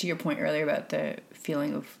think to your point earlier about the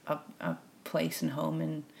feeling of a place and home,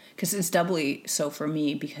 and because it's doubly so for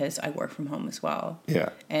me because I work from home as well. Yeah,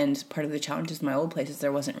 and part of the challenges in my old place is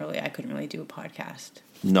I couldn't really do a podcast.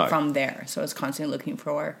 No. From there. So I was constantly looking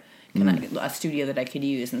for a studio that I could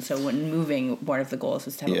use. And so when moving, one of the goals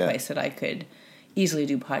was to have a place that I could easily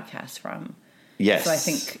do podcasts from. Yes. So I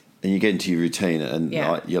think... And you get into your routine and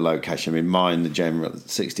your location. I mean, mine, the general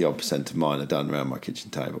 60-odd% of mine are done around my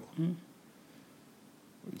kitchen table,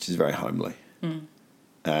 which is very homely. I've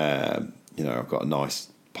got a nice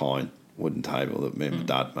pine wooden table that me and my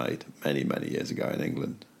dad made many, many years ago in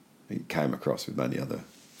England. It came across with many other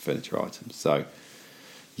furniture items. So...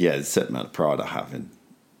 yeah, there's a certain amount of pride I have in,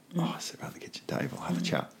 I sit around the kitchen table, have a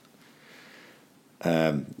chat.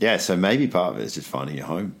 So maybe part of it is just finding your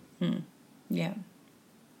home. Yeah.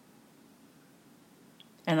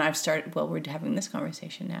 And I've started, we're having this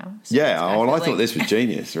conversation now. So I thought this was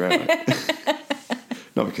genius, really.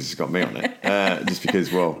 Not because it's got me on it, just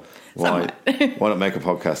because, why not make a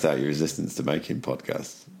podcast out of your resistance to making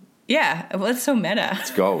podcasts? Yeah, well, it's so meta.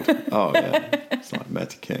 It's gold. Oh, yeah. It's like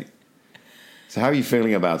meta king. So how are you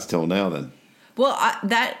feeling about it till now, then? Well,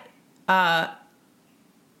 that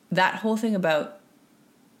whole thing about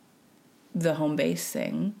the home base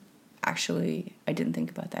thing, actually, I didn't think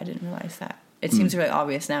about that. I didn't realize that. It seems really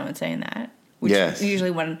obvious now in saying that. Which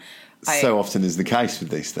usually when so often is the case with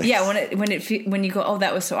these things. Yeah, when you go, oh,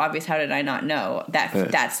 that was so obvious. How did I not know?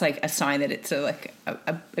 That's like a sign that it's a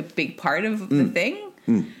big part of the thing.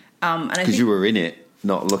 Because you were in it,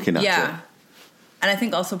 not looking at it. Yeah, and I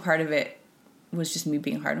think also part of it was just me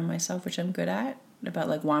being hard on myself, which I'm good at, about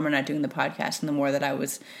like why am I not doing the podcast? And the more that I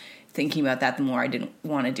was thinking about that, the more I didn't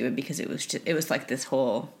want to do it because it was like this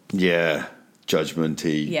whole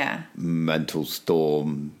judgmenty mental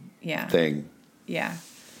storm thing. Yeah.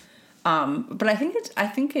 But I think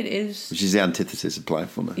it is, which is the antithesis of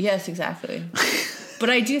playfulness. Yes, exactly. But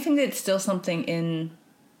I do think that it's still something in,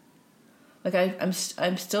 like I'm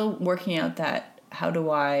still working out that how do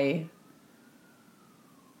I.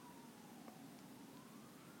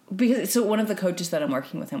 Because so one of the coaches that I'm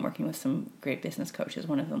working with some great business coaches.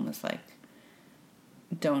 One of them was like,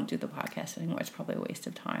 don't do the podcast anymore. It's probably a waste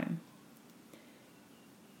of time.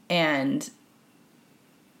 And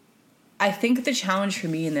I think the challenge for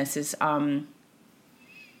me in this is I've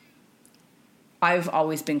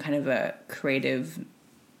always been kind of a creative,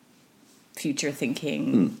 future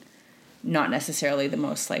thinking, not necessarily the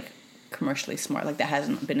most like commercially smart. Like that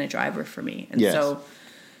hasn't been a driver for me. And so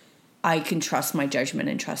I can trust my judgment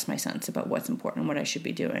and trust my sense about what's important and what I should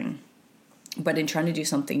be doing. But in trying to do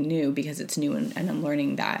something new, because it's new and I'm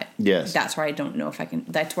learning that, that's where I don't know if I can,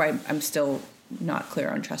 that's where I'm still not clear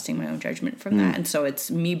on trusting my own judgment from that. And so it's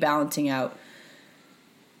me balancing out,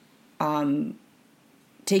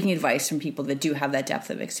 taking advice from people that do have that depth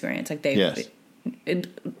of experience. Like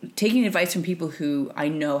taking advice from people who I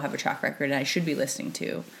know have a track record and I should be listening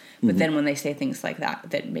to. But then when they say things like that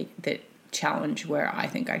challenge where I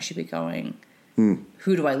think I should be going,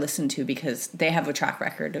 who do I listen to? Because they have a track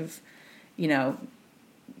record of,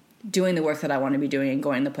 doing the work that I want to be doing and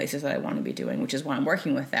going the places that I want to be doing, which is why I'm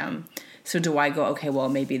working with them. So do I go, okay, well,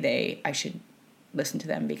 maybe I should listen to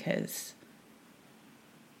them because,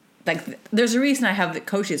 there's a reason I have the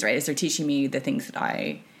coaches, right? Is they're teaching me the things that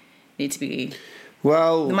I need to be...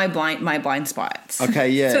 Well, my blind spots. Okay,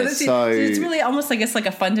 yeah. so it's really almost like it's like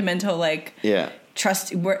a fundamental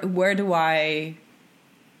trust. Where do I?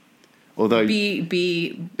 Although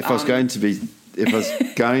be if I was going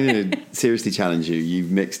to seriously challenge you,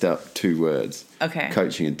 you've mixed up two words. Okay.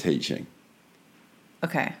 Coaching and teaching.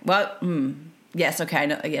 Okay. Well, yes. Okay. I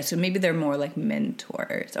know. Yeah. So maybe they're more like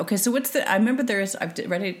mentors. Okay. So I remember I've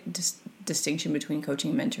read a distinction between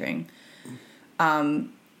coaching and mentoring.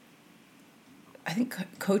 I think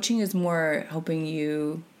coaching is more helping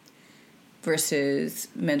you versus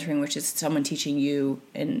mentoring, which is someone teaching you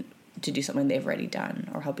and to do something they've already done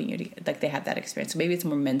or helping you to, they have that experience. So maybe it's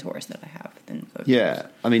more mentors that I have than coaches. Yeah.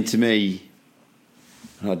 I mean, to me,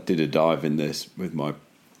 I did a dive in this with my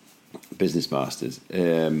business masters.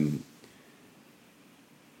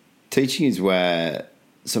 Teaching is where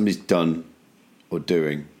somebody's done or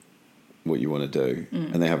doing what you want to do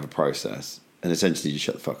and they have a process and essentially you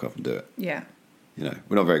shut the fuck up and do it. Yeah.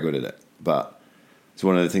 We're not very good at it, but it's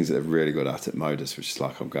one of the things that they're really good at Modus, which is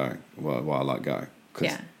why I like going,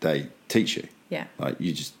 because they teach you. Yeah. Like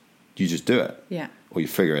you just do it. Yeah. Or you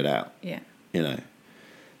figure it out. Yeah.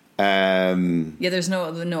 There's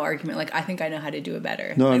no argument. Like, I think I know how to do it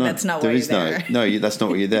better. No, that's not why you're there. No, that's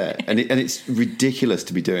not why you're there. And it's ridiculous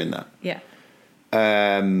to be doing that. Yeah.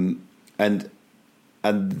 And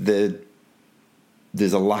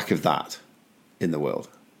there's a lack of that in the world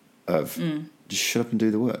of just shut up and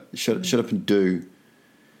do the work. Shut up and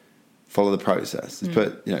follow the process.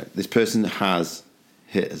 But this person has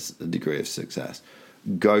hit a degree of success.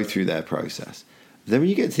 Go through their process. Then when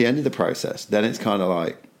you get to the end of the process, then it's kind of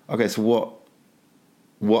like, okay, so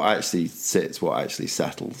what actually sits, what actually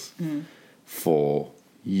settles for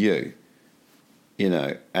you,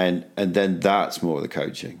 and then that's more of the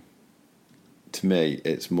coaching. To me,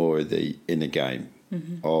 it's more of the inner game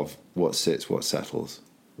of what sits, what settles,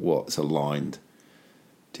 what's aligned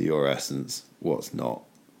to your essence, what's not.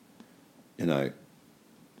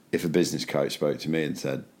 If a business coach spoke to me and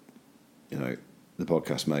said, the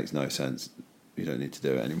podcast makes no sense, you don't need to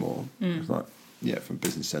do it anymore. It's like, from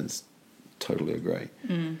business sense, totally agree.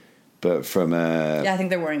 But from I think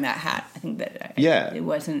they're wearing that hat. I think that it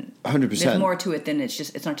wasn't 100%. There's more to it than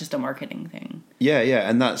it's not just a marketing thing. Yeah,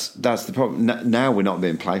 and that's the problem. Now we're not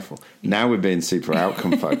being playful. Now we're being super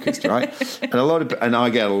outcome focused, right? And I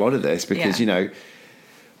get a lot of this because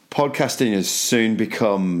podcasting has soon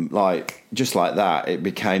become just like that. It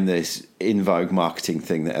became this in vogue marketing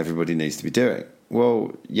thing that everybody needs to be doing.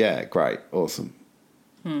 Well, yeah, great, awesome.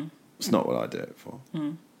 It's not what I do it for.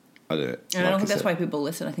 I do it. And I don't think that's why people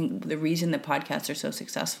listen. I think the reason that podcasts are so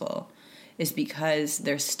successful is because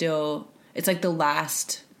they're still, it's like the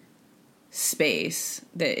last space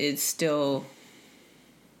that is still,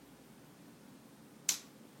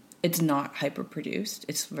 it's not hyper produced.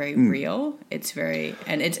 It's very real. It's very,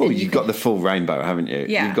 and it's. Well, you've got the full rainbow, haven't you?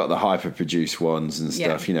 Yeah. You've got the hyper produced ones and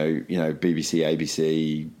stuff. Yeah. BBC,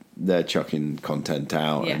 ABC, they're chucking content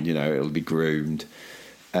out, and it'll be groomed.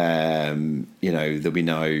 There'll be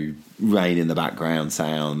no rain in the background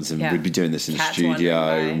sounds, and we'd be doing this in the studio,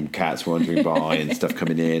 and cats wandering by, and stuff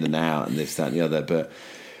coming in and out, and this, that, and the other. But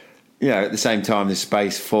at the same time, there's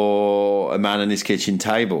space for a man and his kitchen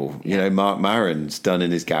table. Mark Maron's done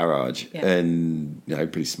in his garage, and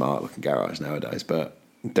pretty smart looking garage nowadays, but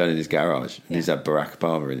done in his garage. And he's had Barack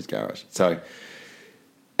Obama in his garage. So,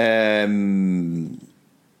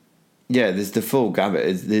 there's the full gamut.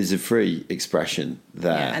 There's a free expression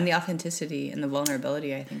there. Yeah, and the authenticity and the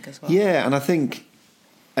vulnerability, I think, as well. Yeah, and I think,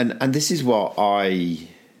 and this is what I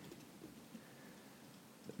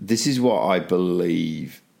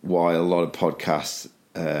believe why a lot of podcasts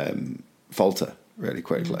falter really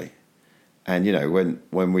quickly. And,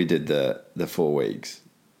 when we did the 4 weeks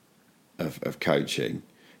of coaching,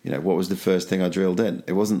 what was the first thing I drilled in?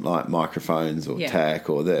 It wasn't like microphones or tech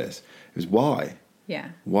or this. It was why. Yeah.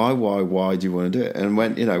 Why do you want to do it? And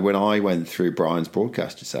when I went through Brian's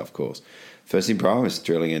Broadcast Yourself course, first thing Brian was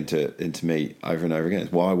drilling into me over and over again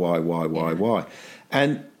is why.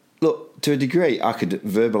 And look, to a degree, I could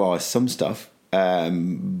verbalise some stuff,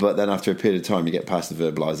 but then after a period of time, you get past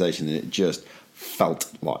the verbalisation and it just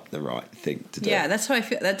felt like the right thing to do. Yeah, that's how I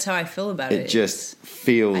feel. That's how I feel about it. It just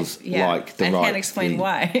feels like the right thing. I can't explain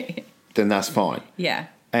why. Then that's fine. Yeah.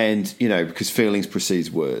 And, you know, because feelings precedes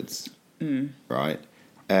words, right?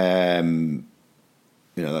 You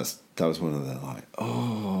know, that was one of the, like,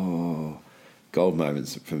 gold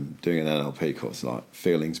moments from doing an NLP course. Like,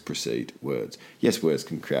 feelings precede words. Yes, words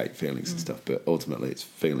can create feelings and stuff, but ultimately it's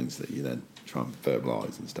feelings that you then try and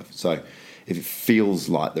verbalise and stuff. So if it feels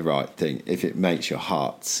like the right thing, if it makes your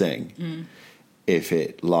heart sing, if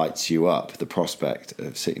it lights you up, the prospect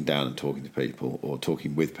of sitting down and talking to people or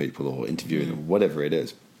talking with people or interviewing them, whatever it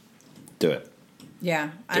is, do it. Yeah.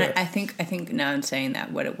 And I think now I'm saying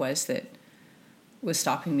that what it was that was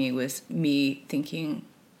stopping me was me thinking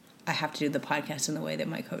I have to do the podcast in the way that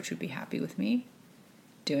my coach would be happy with me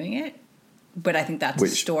doing it. But I think that's a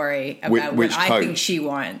story about what I think she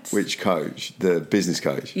wants. Which coach? The business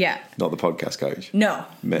coach? Yeah. Not the podcast coach? No.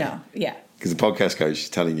 Yeah. Because the podcast coach is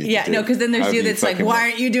telling you to do because then there's you that's like, why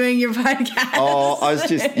aren't you doing your podcast? Oh, I was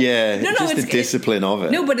just, just the discipline of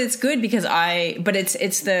it. No, but it's good because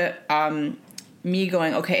it's the, me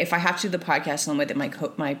going, okay, if I have to do the podcast in the way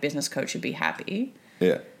that my business coach should be happy.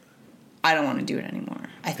 Yeah. I don't want to do it anymore.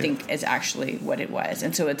 I think is actually what it was.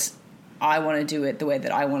 And so I want to do it the way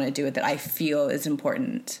that I want to do it, that I feel is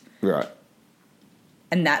important. Right.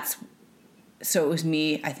 And so it was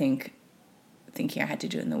me, I think, thinking I had to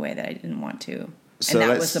do it in the way that I didn't want to. So and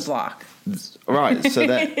that was the block. Right. So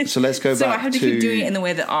let's go back to... So I have to keep doing it in the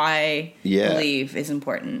way that I believe is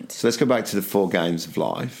important. So let's go back to the 4 games of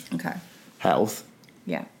life. Okay. Health.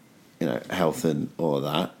 Yeah. You know, health and all of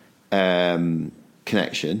that.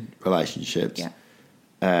 Connection, relationships.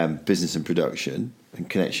 Yeah. Business and production. And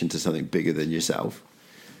connection to something bigger than yourself.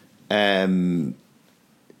 There's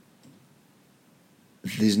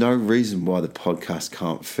no reason why the podcast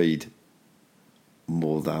can't feed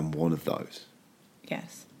more than one of those.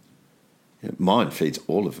 Yes. You know, mine feeds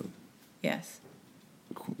all of them. Yes.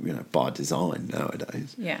 You know, by design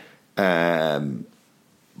nowadays. Yeah.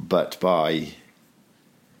 But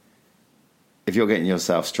if you're getting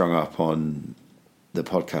yourself strung up on the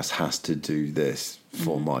podcast has to do this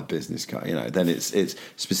for my business, you know, then it's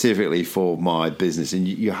specifically for my business. And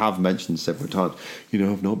you have mentioned several times, you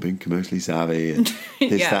know, I've not been commercially savvy and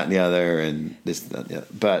this, that, and the other, and this, that, and the other.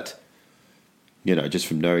 But, you know, just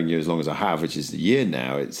from knowing you as long as I have, which is a year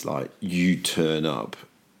now, it's like you turn up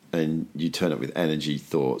and you turn up with energy,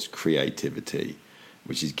 thoughts, creativity,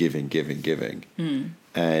 which is giving.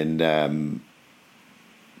 And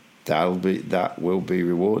that will be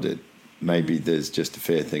rewarded. Maybe there's just a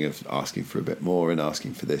fear thing of asking for a bit more and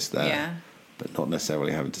asking for this, that, but not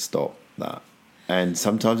necessarily having to stop that. And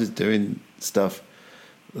sometimes it's doing stuff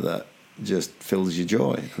that just fills your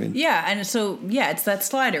joy. I mean, and so it's that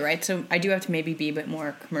slider, right? So I do have to maybe be a bit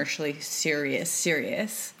more commercially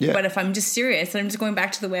serious. Yeah. But if I'm just serious, then I'm just going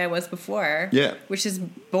back to the way I was before. Yeah. Which is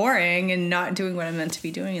boring and not doing what I'm meant to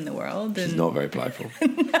be doing in the world. It's not very playful.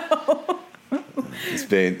 No. It's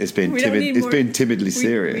been timidly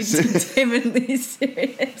serious. Timidly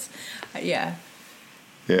serious. Yeah.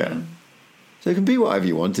 Yeah. So it can be whatever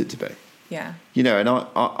you want it to be. Yeah. You know, and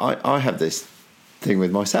I have this thing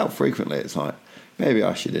with myself frequently. It's like, maybe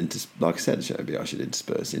I should, like I said, maybe I should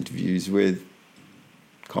intersperse interviews with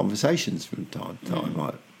conversations from time to time,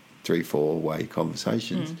 like 3-4 way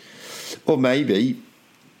conversations. Or maybe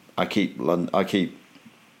I keep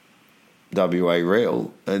WA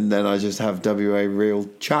Real, and then I just have WA Real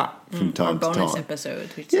chat from time to time. Bonus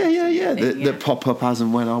episodes. That pop up as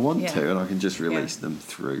and when I want to, and I can just release them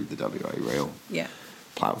through the WA Real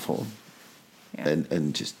platform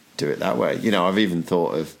and just do it that way. You know, I've even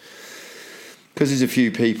thought of, because there's a few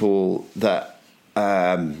people that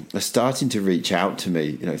are starting to reach out to me,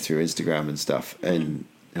 you know, through Instagram and stuff, and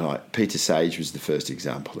you know, like Peter Sage was the first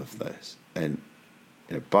example of this, and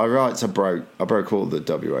you know, by rights, I broke all the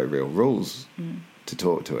WA Real rules to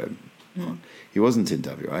talk to him. He wasn't in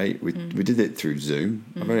WA. We did it through Zoom.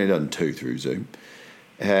 I've only done 2 through Zoom.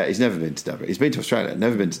 He's never been to WA. He's been to Australia,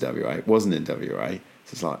 never been to WA. Wasn't in WA.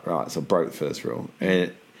 So it's like, right, so I broke the first rule.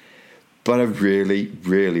 But I really,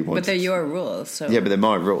 really wanted... But they're your rules, so... Yeah, but they're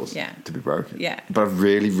my rules to be broken. Yeah. But I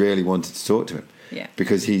really, really wanted to talk to him. Yeah.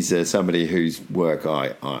 Because he's somebody whose work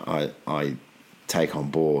I take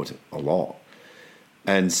on board a lot.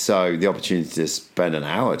 And so the opportunity to spend an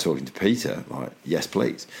hour talking to Peter, like, yes,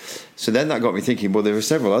 please. So then that got me thinking, well, there are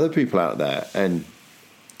several other people out there. And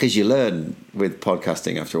because you learn with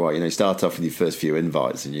podcasting after a while, you know, you start off with your first few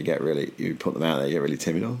invites and you put them out there, you get really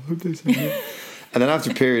timid. Oh, I hope they say yeah. And then after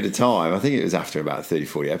a period of time, I think it was after about 30,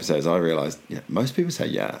 40 episodes, I realised, most people say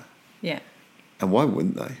yeah. Yeah. And why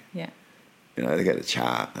wouldn't they? Yeah. You know, they get to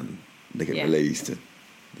chat and they get released, and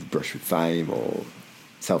brush with fame or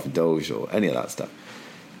self-indulge or any of that stuff.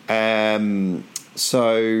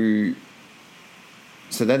 So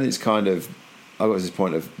then it's kind of, I got to this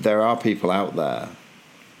point of, there are people out there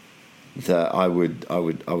that I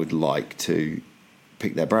would like to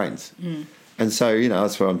pick their brains. And so,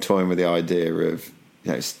 that's where I'm toying with the idea of,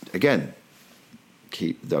 again,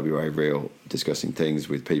 keep WA real, discussing things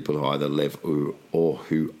with people who either live or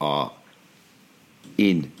who are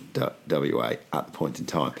in WA at the point in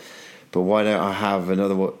time. But why don't I have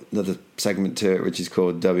another segment to it, which is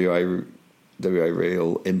called WA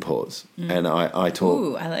Real Imports? And I talk.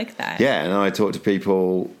 Ooh, I like that. Yeah, and I talk to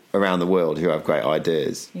people around the world who have great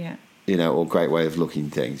ideas. Yeah. Or great way of looking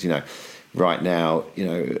at things. Right now,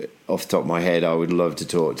 off the top of my head, I would love to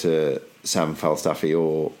talk to Sam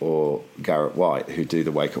Falstaffe or Garrett White, who do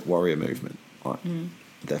the Wake Up Warrior movement. Like,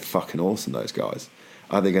 they're fucking awesome, those guys.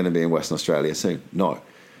 Are they going to be in Western Australia soon? No,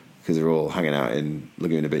 because they're all hanging out in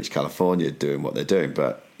Laguna Beach, California, doing what they're doing.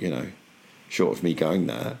 But, short of me going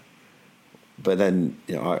there. But then,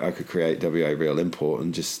 I could create WA Real Import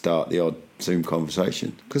and just start the odd Zoom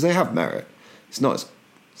conversation, because they have merit. It's not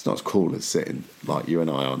as cool as sitting like you and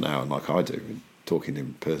I are now, and like I do, and talking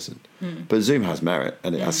in person. But Zoom has merit,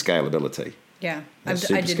 and it has scalability. Yeah. I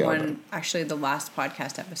did one, actually, the last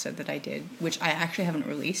podcast episode that I did, which I actually haven't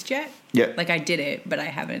released yet. Yeah. Like, I did it, but I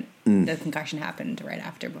haven't. The concussion happened right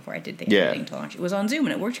after, before I did the editing to launch. It was on Zoom,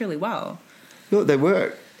 and it worked really well. Look, they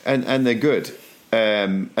work, and they're good.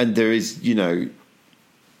 And there is, in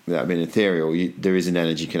theory, there is an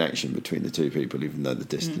energy connection between the two people, even though the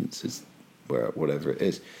distance is whatever it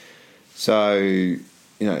is. So,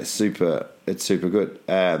 it's super good.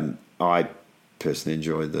 I personally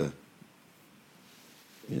enjoy the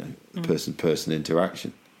person-to-person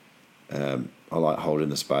interaction. I like holding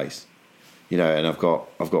the space, and I've got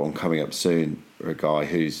one coming up soon, a guy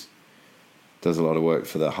who's does a lot of work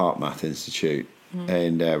for the HeartMath Institute,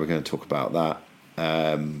 and we're going to talk about that.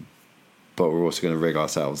 But we're also going to rig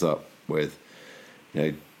ourselves up with,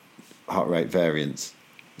 heart rate variants,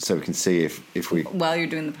 so we can see if we... While you're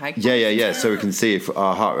doing the podcast? Yeah. So we can see if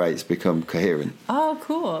our heart rates become coherent. Oh,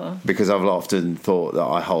 cool. Because I've often thought that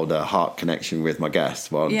I hold a heart connection with my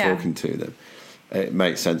guests while I'm talking to them. It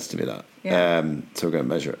makes sense to me, that. Yeah. So we're going to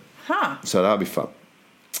measure it. Huh. So that'll be fun.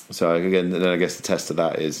 So again, then I guess the test of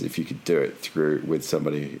that is if you could do it with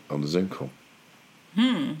somebody on the Zoom call.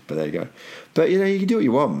 But there you go. But, you can do what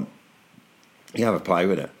you want. You have a play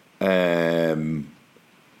with it.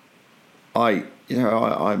 I'm a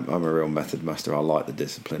real method master. I like the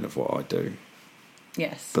discipline of what I do.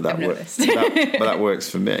 Yes, but that I've noticed. but that works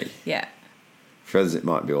for me. Yeah. For others, it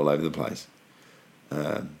might be all over the place.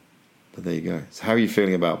 But there you go. So how are you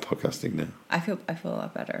feeling about podcasting now? I feel a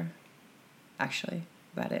lot better, actually,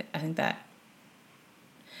 about it. I think that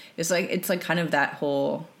it's like kind of that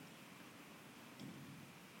whole...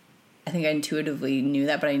 I think I intuitively knew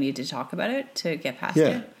that, but I needed to talk about it to get past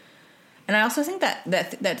it. And I also think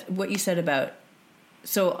that what you said about...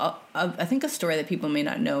 So I think a story that people may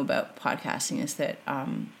not know about podcasting is that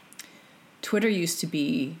Twitter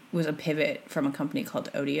was a pivot from a company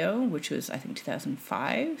called Odeo, which was, I think,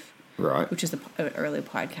 2005. Right. Which is an early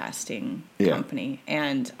podcasting company.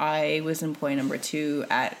 And I was employee number 2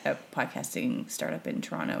 at a podcasting startup in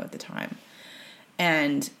Toronto at the time.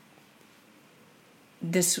 And...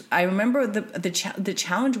 I remember the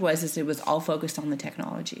challenge was it was all focused on the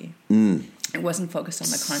technology. It wasn't focused on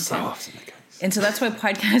the content. So often the case. And so that's why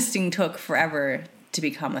podcasting took forever to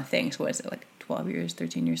become a thing. So what is it, like 12 years,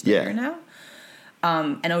 13 years later now?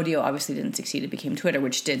 And Odeo obviously didn't succeed. It became Twitter,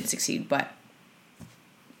 which did succeed. But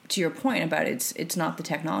to your point about it's not the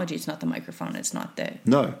technology, it's not the microphone, it's not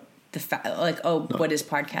what is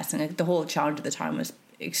podcasting? Like, the whole challenge at the time was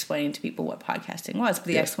explaining to people what podcasting was, but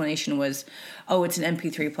the explanation was, it's an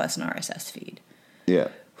MP3 plus an RSS feed. Yeah.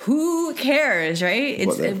 Who cares, right?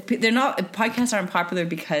 They're not... Podcasts aren't popular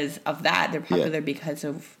because of that. They're popular because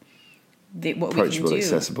of what we can do.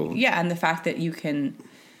 Accessible. Yeah, and the fact that you can...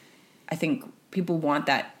 I think people want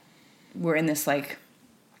that... We're in this, like,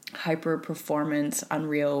 hyper-performance,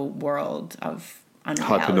 unreal world of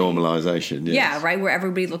unreality. Hyper-normalization, yes. Yeah, right? Where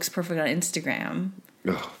everybody looks perfect on Instagram.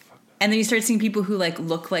 Oh, and then you start seeing people who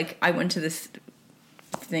look like... I went to this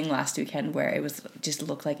thing last weekend where it was just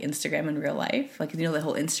looked like Instagram in real life. Like, the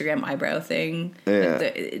whole Instagram eyebrow thing. Yeah.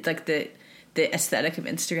 It's like the aesthetic of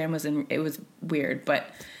Instagram it was weird. But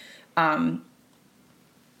I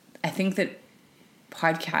think that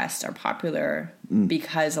podcasts are popular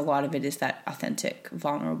because a lot of it is that authentic,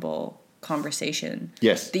 vulnerable conversation.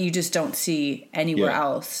 Yes. That you just don't see anywhere Yeah.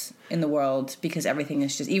 else in the world, because everything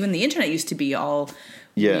is just, even the internet used to be all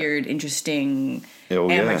Yeah. weird, interesting, Oh,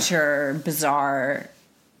 yeah. amateur, bizarre,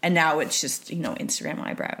 and now it's just, Instagram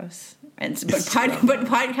eyebrows. And but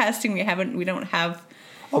podcasting, we don't have.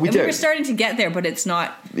 Oh, we I mean, do. we're starting to get there, but it's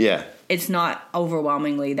not. Yeah. It's not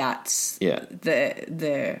overwhelmingly. That's Yeah.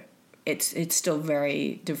 It's still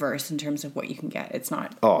very diverse in terms of what you can get. It's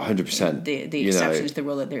not. Oh, 100%. The exception to the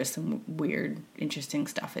rule that there's some weird, interesting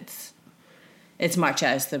stuff. It's much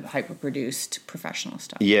as the hyper-produced professional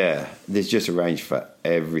stuff. Yeah, there's just a range for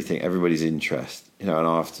everything, everybody's interest. And I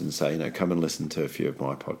often say, come and listen to a few of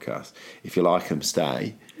my podcasts. If you like them,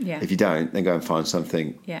 stay. Yeah. If you don't, then go and find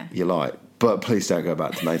something you like. But please don't go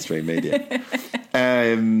back to mainstream media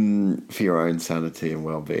for your own sanity and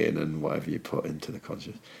well-being and whatever you put into the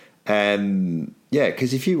conscious.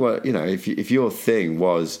 Because if you were, if your thing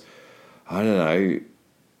was, I don't know,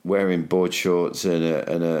 wearing board shorts and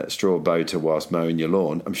a straw boater whilst mowing your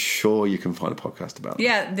lawn, I'm sure you can find a podcast about that.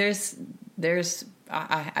 Yeah, there's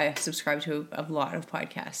I subscribe to a lot of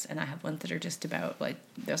podcasts, and I have ones that are just about, like,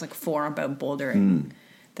 there's like 4 about bouldering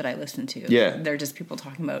that I listen to. Yeah. They're just people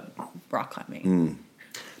talking about rock climbing.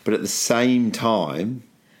 But at the same time,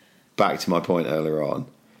 back to my point earlier on,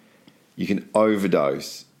 you can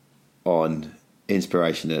overdose on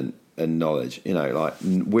inspiration and knowledge. Like,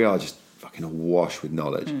 we are just fucking awash with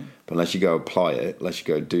knowledge. But unless you go apply it, unless you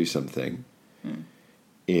go do something,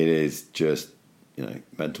 it is just,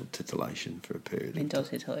 mental titillation for a period. Mental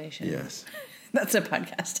titillation. Yes. That's a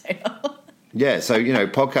podcast title. Yeah, so,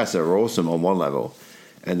 podcasts are awesome on one level,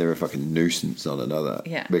 and they're a fucking nuisance on another.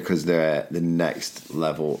 Yeah. Because they're the next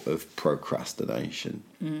level of procrastination.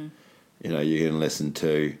 You can listen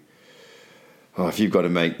to, if you've got to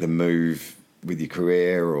make the move with your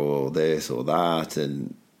career or this or that,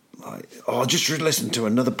 and like, just listen to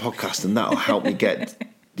another podcast and that'll help me get,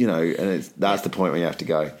 and that's the point where you have to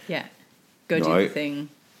go. Yeah. Go do the thing.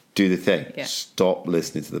 Do the thing. Yeah. Stop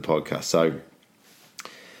listening to the podcast. So,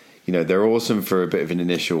 they're awesome for a bit of an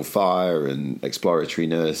initial fire and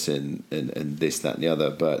exploratoriness and this, that, and the other.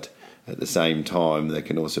 But at the same time, there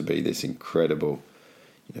can also be this incredible,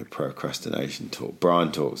 procrastination talk.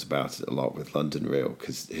 Brian talks about it a lot with London Real,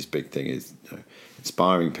 because his big thing is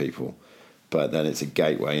inspiring people, but then it's a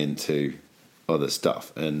gateway into other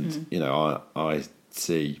stuff. And, I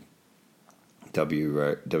see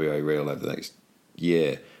WA Real over the next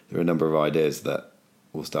year. There are a number of ideas that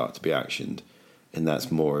will start to be actioned. And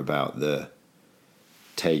that's more about the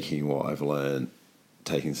taking what I've learned,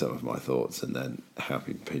 taking some of my thoughts, and then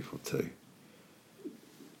helping people to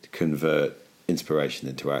convert inspiration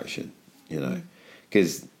into action,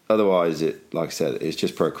 Because otherwise, like I said, it's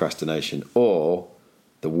just procrastination. Or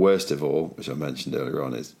the worst of all, which I mentioned earlier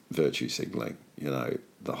on, is virtue signaling.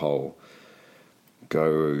 The whole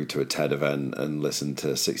go to a TED event and listen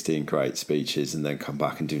to 16 great speeches and then come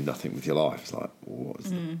back and do nothing with your life. It's like, what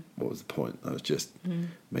was the point? That was just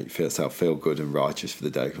make yourself feel good and righteous for the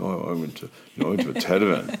day. I went to a TED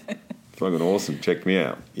event. Fucking awesome. Check me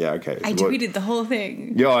out. Yeah, okay. So I tweeted the whole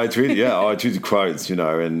thing. Yeah, I tweeted quotes,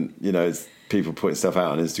 and it's people putting stuff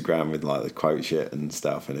out on Instagram with like the quote shit and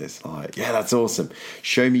stuff, and it's like, yeah, that's awesome.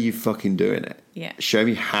 Show me you fucking doing it. Yeah. Show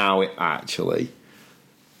me how it actually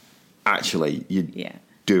you're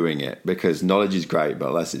doing it, because knowledge is great, but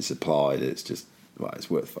unless it's applied, it's just, it's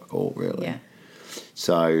worth fuck all, really. Yeah.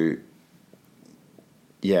 So,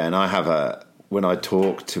 yeah, and when I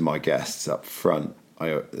talk to my guests up front,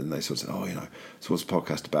 and they sort of say, so what's the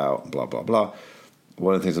podcast about, blah, blah, blah.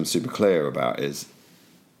 One of the things I'm super clear about is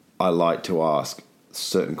I like to ask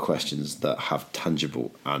certain questions that have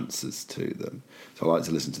tangible answers to them. So I like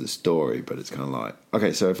to listen to the story, but it's kind of like,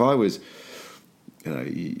 okay, so if I was,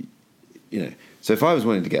 so if I was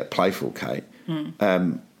wanting to get playful, Kate,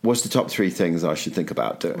 what's the top 3 things I should think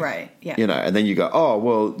about doing? Right, yeah. And then you go,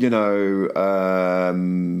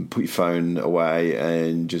 put your phone away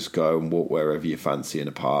and just go and walk wherever you fancy in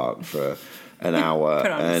a park for an hour.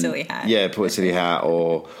 Put on a silly hat. Yeah, put a silly hat,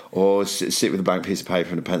 or sit with a blank piece of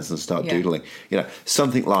paper and a pencil and start doodling.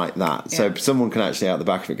 Something like that. Yeah. So someone can actually out the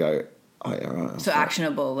back of it go, oh, yeah, right. So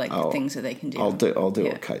actionable, things that they can do. I'll do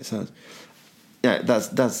what Kate says. Yeah, that's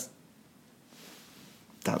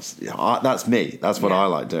me. That's what I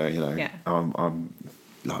like doing. Yeah. I'm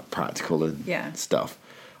like practical and stuff.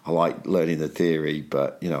 I like learning the theory,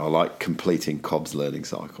 but I like completing Cobb's learning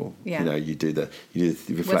cycle. Yeah. You do the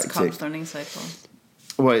reflective. What's Cobb's learning cycle?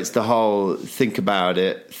 Well, it's the whole think about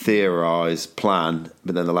it, theorize, plan,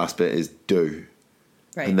 but then the last bit is do.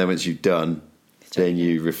 Right. And then once you've done, then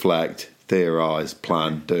you reflect, theorize,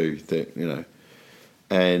 plan, do.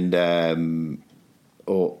 And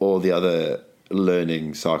or the other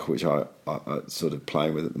learning cycle, which I sort of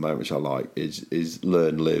playing with at the moment, which I like, is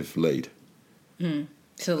learn, live, lead.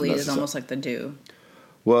 So the lead is almost like the do.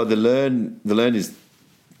 Well, the learn is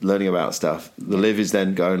learning about stuff. The live is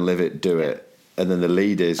then go and live it, do it. And then the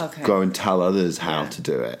lead is go and tell others how to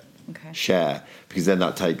do it. Okay. Share, because then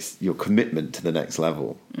that takes your commitment to the next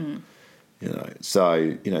level. You know, so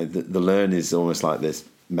you know the learn is almost like this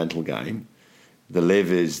mental game. The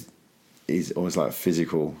live is almost like a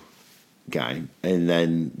physical game, and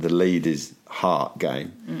then the lead is heart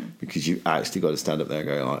game, because you actually got to stand up there and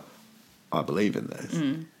go like, I believe in this,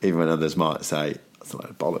 even when others might say that's a load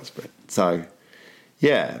of bollocks. But so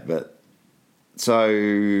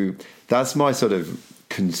so that's my sort of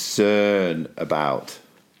concern about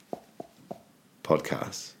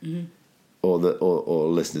podcasts or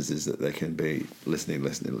listeners, is that they can be listening.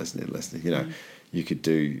 You know, you could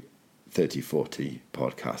do 30, 40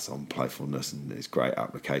 podcasts on playfulness, and there's great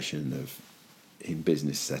application of in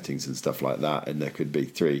business settings and stuff like that. And there could be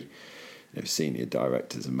 3 senior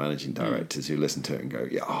directors and managing directors who listen to it and go,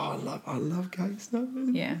 yeah, I love Kate Snow.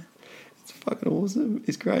 Yeah. It's fucking awesome.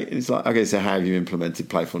 It's great. And it's like, okay, so how have you implemented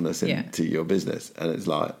playfulness into your business? And it's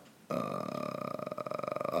like,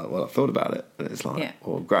 well, I've thought about it. And it's like,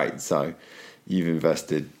 well, great. So you've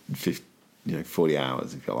invested 40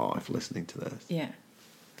 hours of your life listening to this. Yeah.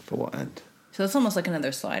 For what end? So it's almost like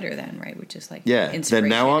another slider then, right? Which is like Then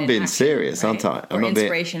now I'm being serious, aren't I? Or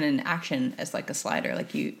inspiration and action as like a slider,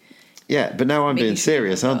 like you. Yeah, but now I'm being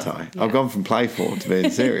serious, aren't I? Yeah. I've gone from playful to being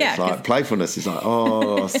serious. Like playfulness is like,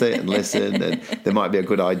 I'll sit and listen, and there might be a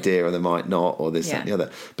good idea, or there might not, or this, that, and the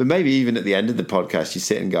other. But maybe even at the end of the podcast, you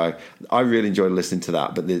sit and go, I really enjoyed listening to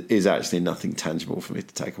that, but there is actually nothing tangible for me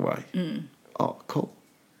to take away. Oh, cool.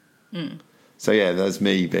 So yeah, that's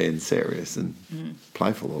me being serious and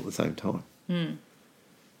playful all at the same time.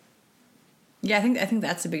 Yeah, I think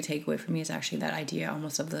that's a big takeaway for me, is actually that idea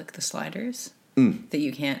almost of the sliders. That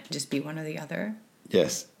you can't just be one or the other.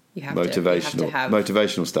 Yes. You have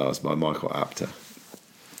Motivational Stars by Michael Apter.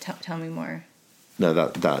 Tell me more. No,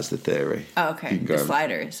 that's the theory. Oh, okay. The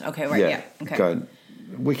sliders. Okay, right. Yeah. Okay. Go and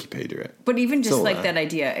Wikipedia it. But even just like that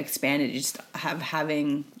idea expanded, just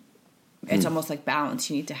having. It's almost like balance.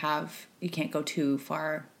 You need to have. You can't go too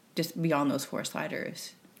far just beyond those 4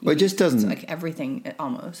 sliders. Well, it just doesn't. Like everything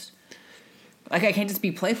almost. Like, I can't just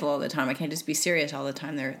be playful all the time. I can't just be serious all the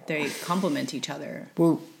time. They complement each other.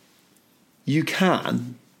 Well, you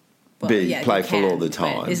can be playful all the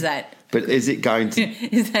time. But is it going to...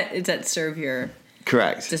 Does that serve your...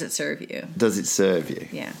 Correct. Does it serve you? Does it serve you?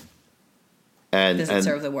 Yeah. And does it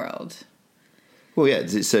serve the world? Well, yeah.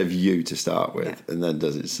 Does it serve you to start with? Yeah. And then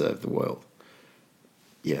does it serve the world?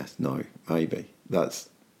 Yes, no, maybe. That's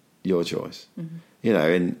your choice. You know,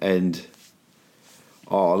 and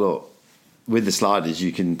look... With the sliders,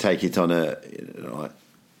 you can take it on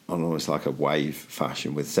on almost like a wave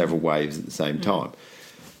fashion with several waves at the same time.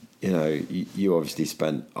 You know, you obviously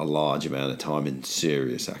spent a large amount of time in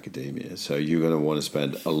serious academia, so you're going to want to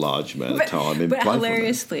spend a large amount of time in playfulness. But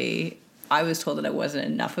hilariously, I was told that I wasn't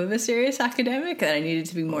enough of a serious academic, that I needed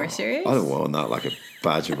to be more serious. I don't want that like a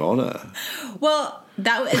badge of honour. Well,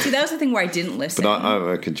 that was the thing where I didn't listen. But I'm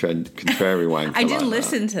a contrary wanker. I didn't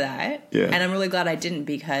listen to that, and I'm really glad I didn't,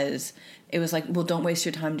 because it was like, well, don't waste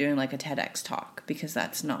your time doing like a TEDx talk, because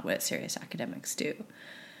that's not what serious academics do.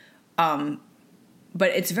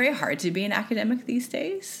 But it's very hard to be an academic these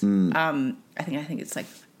days. I think it's like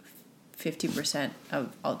 50%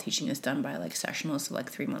 of all teaching is done by like sessionals, so like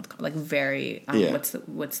 3-month, like very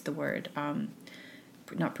what's the word?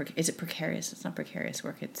 Is it precarious? It's not precarious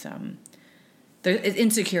work. It's it's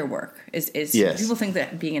insecure work. Is people think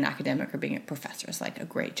that being an academic or being a professor is like a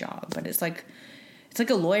great job, but it's like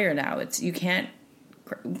a lawyer now.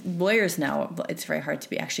 Lawyers now, it's very hard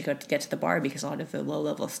to actually get to the bar, because a lot of the low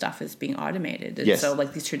level stuff is being automated. And so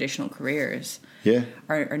like these traditional careers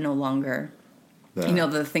are no longer,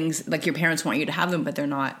 the things like your parents want you to have them, but they're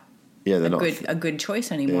not a good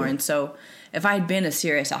choice anymore. And so if I had been a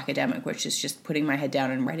serious academic, which is just putting my head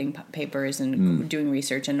down and writing papers and doing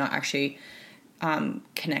research and not actually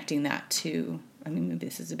connecting that to, I mean, maybe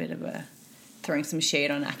this is a bit of a throwing some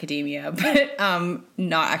shade on academia, but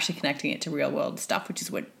not actually connecting it to real world stuff, which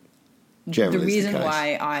is what generally the reason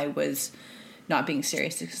why I was not being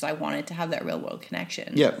serious, is because I wanted to have that real world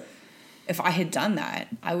connection. Yeah. If I had done that,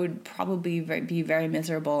 I would probably be very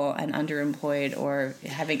miserable and underemployed or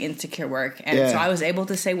having insecure work. And so I was able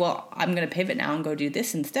to say, well, I'm going to pivot now and go do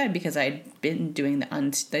this instead, because I'd been doing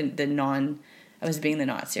I was being the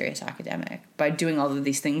not serious academic by doing all of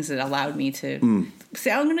these things that allowed me to say,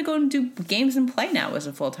 I'm going to go and do games and play now as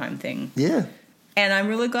a full-time thing. Yeah. And I'm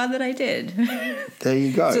really glad that I did. There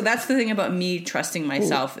you go. So that's the thing about me trusting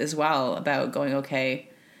myself as well, about going, okay,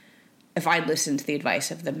 if I'd listened to the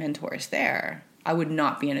advice of the mentors there, I would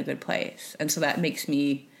not be in a good place. And so that makes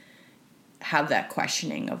me have that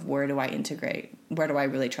questioning of where do I integrate? Where do I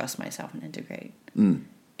really trust myself and integrate? Mm.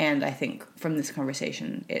 And I think from this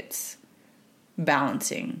conversation, it's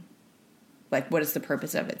balancing. Like, what is the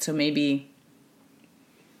purpose of it? So maybe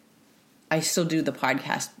I still do the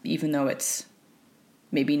podcast, even though it's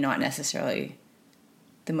maybe not necessarily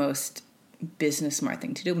the most business smart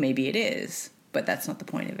thing to do. Maybe it is, but that's not the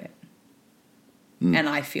point of it. Mm. And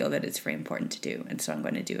I feel that it's very important to do, and so I'm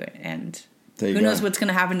going to do it. And who knows what's going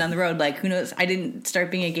to happen down the road? Like, who knows? I didn't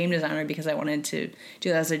start being a game designer because I wanted to do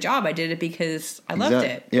that as a job. I did it because I loved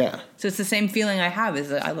it. Yeah. So it's the same feeling I have, is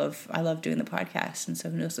that I love doing the podcast, and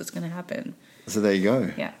so who knows what's going to happen? So there you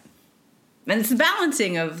go. Yeah. And it's the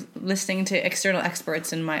balancing of listening to external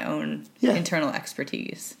experts and my own internal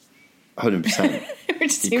expertise.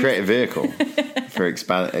 100%. You create a vehicle for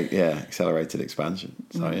accelerated expansion.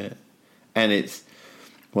 So yeah, and it's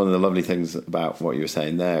one of the lovely things about what you were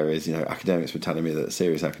saying there is, academics were telling me that a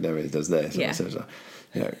serious academic does this. Yeah. So,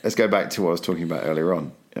 let's go back to what I was talking about earlier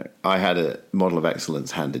on. I had a model of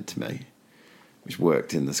excellence handed to me, which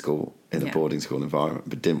worked in the school, in a boarding school environment,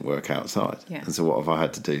 but didn't work outside. Yeah. And so what have I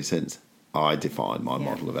had to do since? I defined my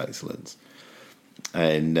model of excellence.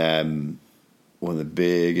 And one of the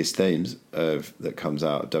biggest themes that comes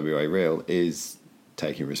out of WA Real is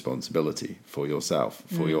taking responsibility for yourself,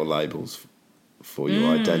 for your labels, for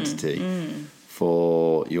your identity,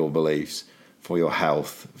 for your beliefs, for your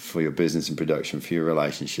health, for your business and production, for your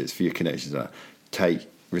relationships, for your connections. Take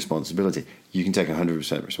responsibility. You can take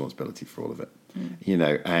 100% responsibility for all of it.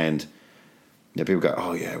 And people go,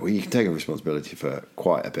 oh yeah, well, you can take a responsibility for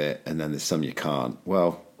quite a bit, and then there's some you can't.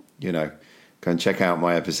 Well, go and check out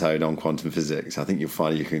my episode on quantum physics. I think you'll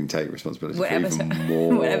find you can take responsibility for even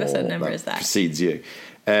more. What episode number is that? Precedes you.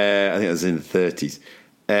 I think it was in the 30s.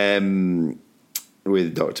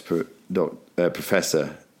 With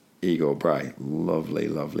Professor Igor Bray. Lovely,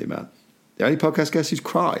 lovely man. The only podcast guest who's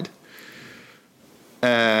cried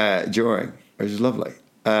during, which is lovely.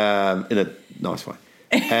 In a nice way.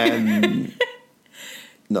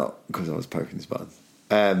 Not because I was poking his buttons.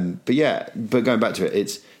 But going back to it,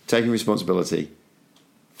 it's taking responsibility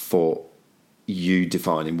for you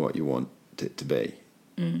defining what you want it to be.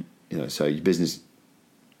 So your business,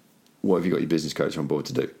 what have you got your business coach on board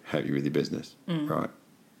to do? Help you with your business, right?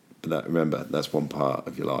 But remember, that's one part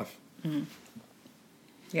of your life.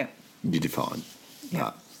 Yeah. You define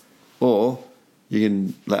that. Or you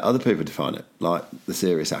can let other people define it, like the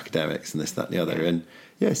serious academics and this, that, and the other, and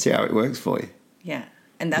see how it works for you. Yeah.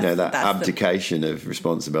 And that's that abdication of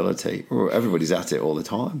responsibility. Or everybody's at it all the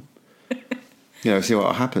time. See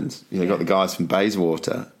what happens. You got the guys from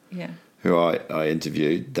Bayswater, who I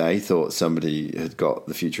interviewed. They thought somebody had got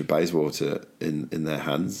the future of Bayswater in their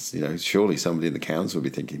hands. Surely somebody in the council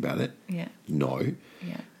would be thinking about it. Yeah. No.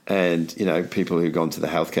 Yeah. And people who've gone to the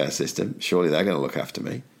healthcare system, surely they're going to look after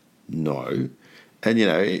me. No. And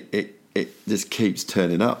it just keeps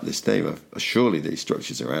turning up, this theme of surely these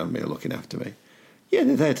structures around me are looking after me. Yeah,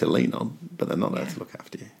 they're there to lean on, but they're not there to look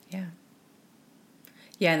after you. Yeah.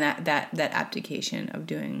 Yeah, and that abdication of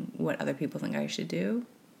doing what other people think I should do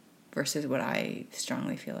versus what I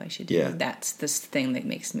strongly feel I should do. Yeah. That's this thing that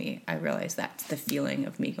makes me, I realize that's the feeling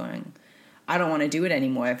of me going, I don't want to do it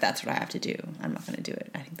anymore. If that's what I have to do, I'm not going to do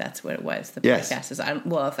it. I think that's what it was. The podcast is,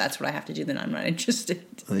 if that's what I have to do, then I'm not interested.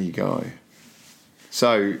 There you go.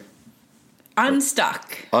 So...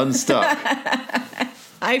 Unstuck.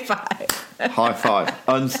 High five. High five.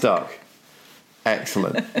 Unstuck.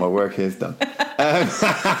 Excellent. My work here is done.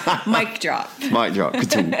 Mic drop. Mic drop.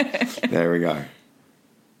 There we go.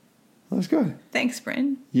 That's good. Thanks,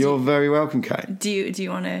 Bryn. You're very welcome, Kate. Do you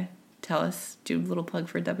want to do a little plug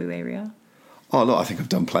for WA Real? Oh, look, I think I've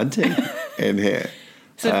done plenty in here.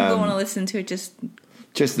 So if people want to listen to it, just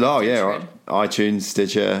iTunes,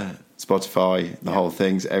 Stitcher, Spotify, the whole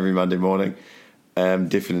thing's every Monday morning.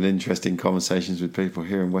 Different and interesting conversations with people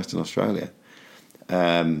here in Western Australia.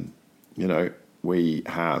 We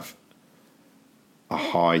have a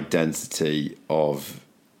high density of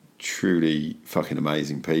truly fucking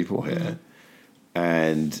amazing people here,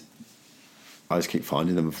 and I just keep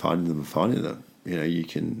finding them. You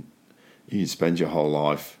can spend your whole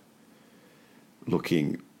life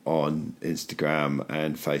looking on Instagram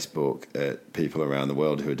and Facebook at people around the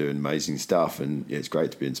world who are doing amazing stuff, and it's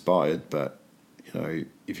great to be inspired, but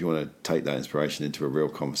if you want to take that inspiration into a real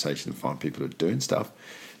conversation and find people who are doing stuff,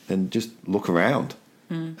 then just look around.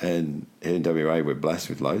 And here in WA, we're blessed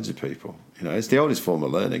with loads of people. It's the oldest form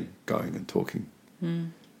of learning, going and talking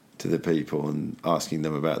to the people and asking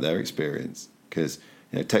them about their experience. Because,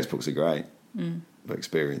 textbooks are great, but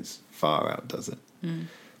experience far outdoes it.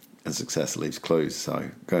 And success leaves clues.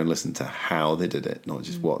 So go and listen to how they did it, not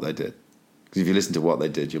just what they did. Because if you listen to what they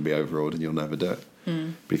did, you'll be overawed and you'll never do it.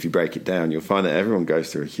 But if you break it down, you'll find that everyone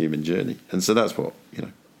goes through a human journey. And so that's what,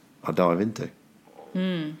 I dive into.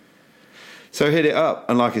 So hit it up.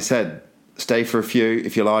 And like I said, stay for a few.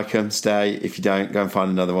 If you like them, stay. If you don't, go and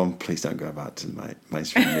find another one. Please don't go back to the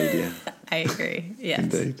mainstream media. I agree. Yes.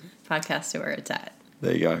 Indeed. Podcast to where it's at.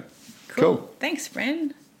 There you go. Cool. Thanks,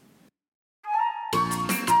 Bryn.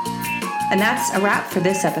 And that's a wrap for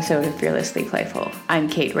this episode of Fearlessly Playful. I'm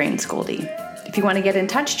Kate Rains-Goldie. If you want to get in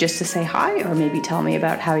touch just to say hi or maybe tell me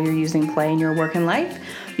about how you're using play in your work and life,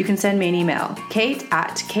 you can send me an email,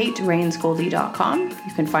 kate@katerainsgoldie.com.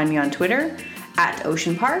 You can find me on Twitter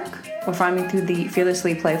 @OceanPark or find me through the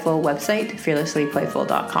Fearlessly Playful website,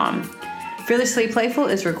 fearlesslyplayful.com. Fearlessly Playful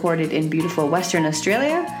is recorded in beautiful Western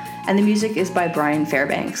Australia, and the music is by Brian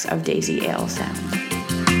Fairbanks of Daisy Ale Sound.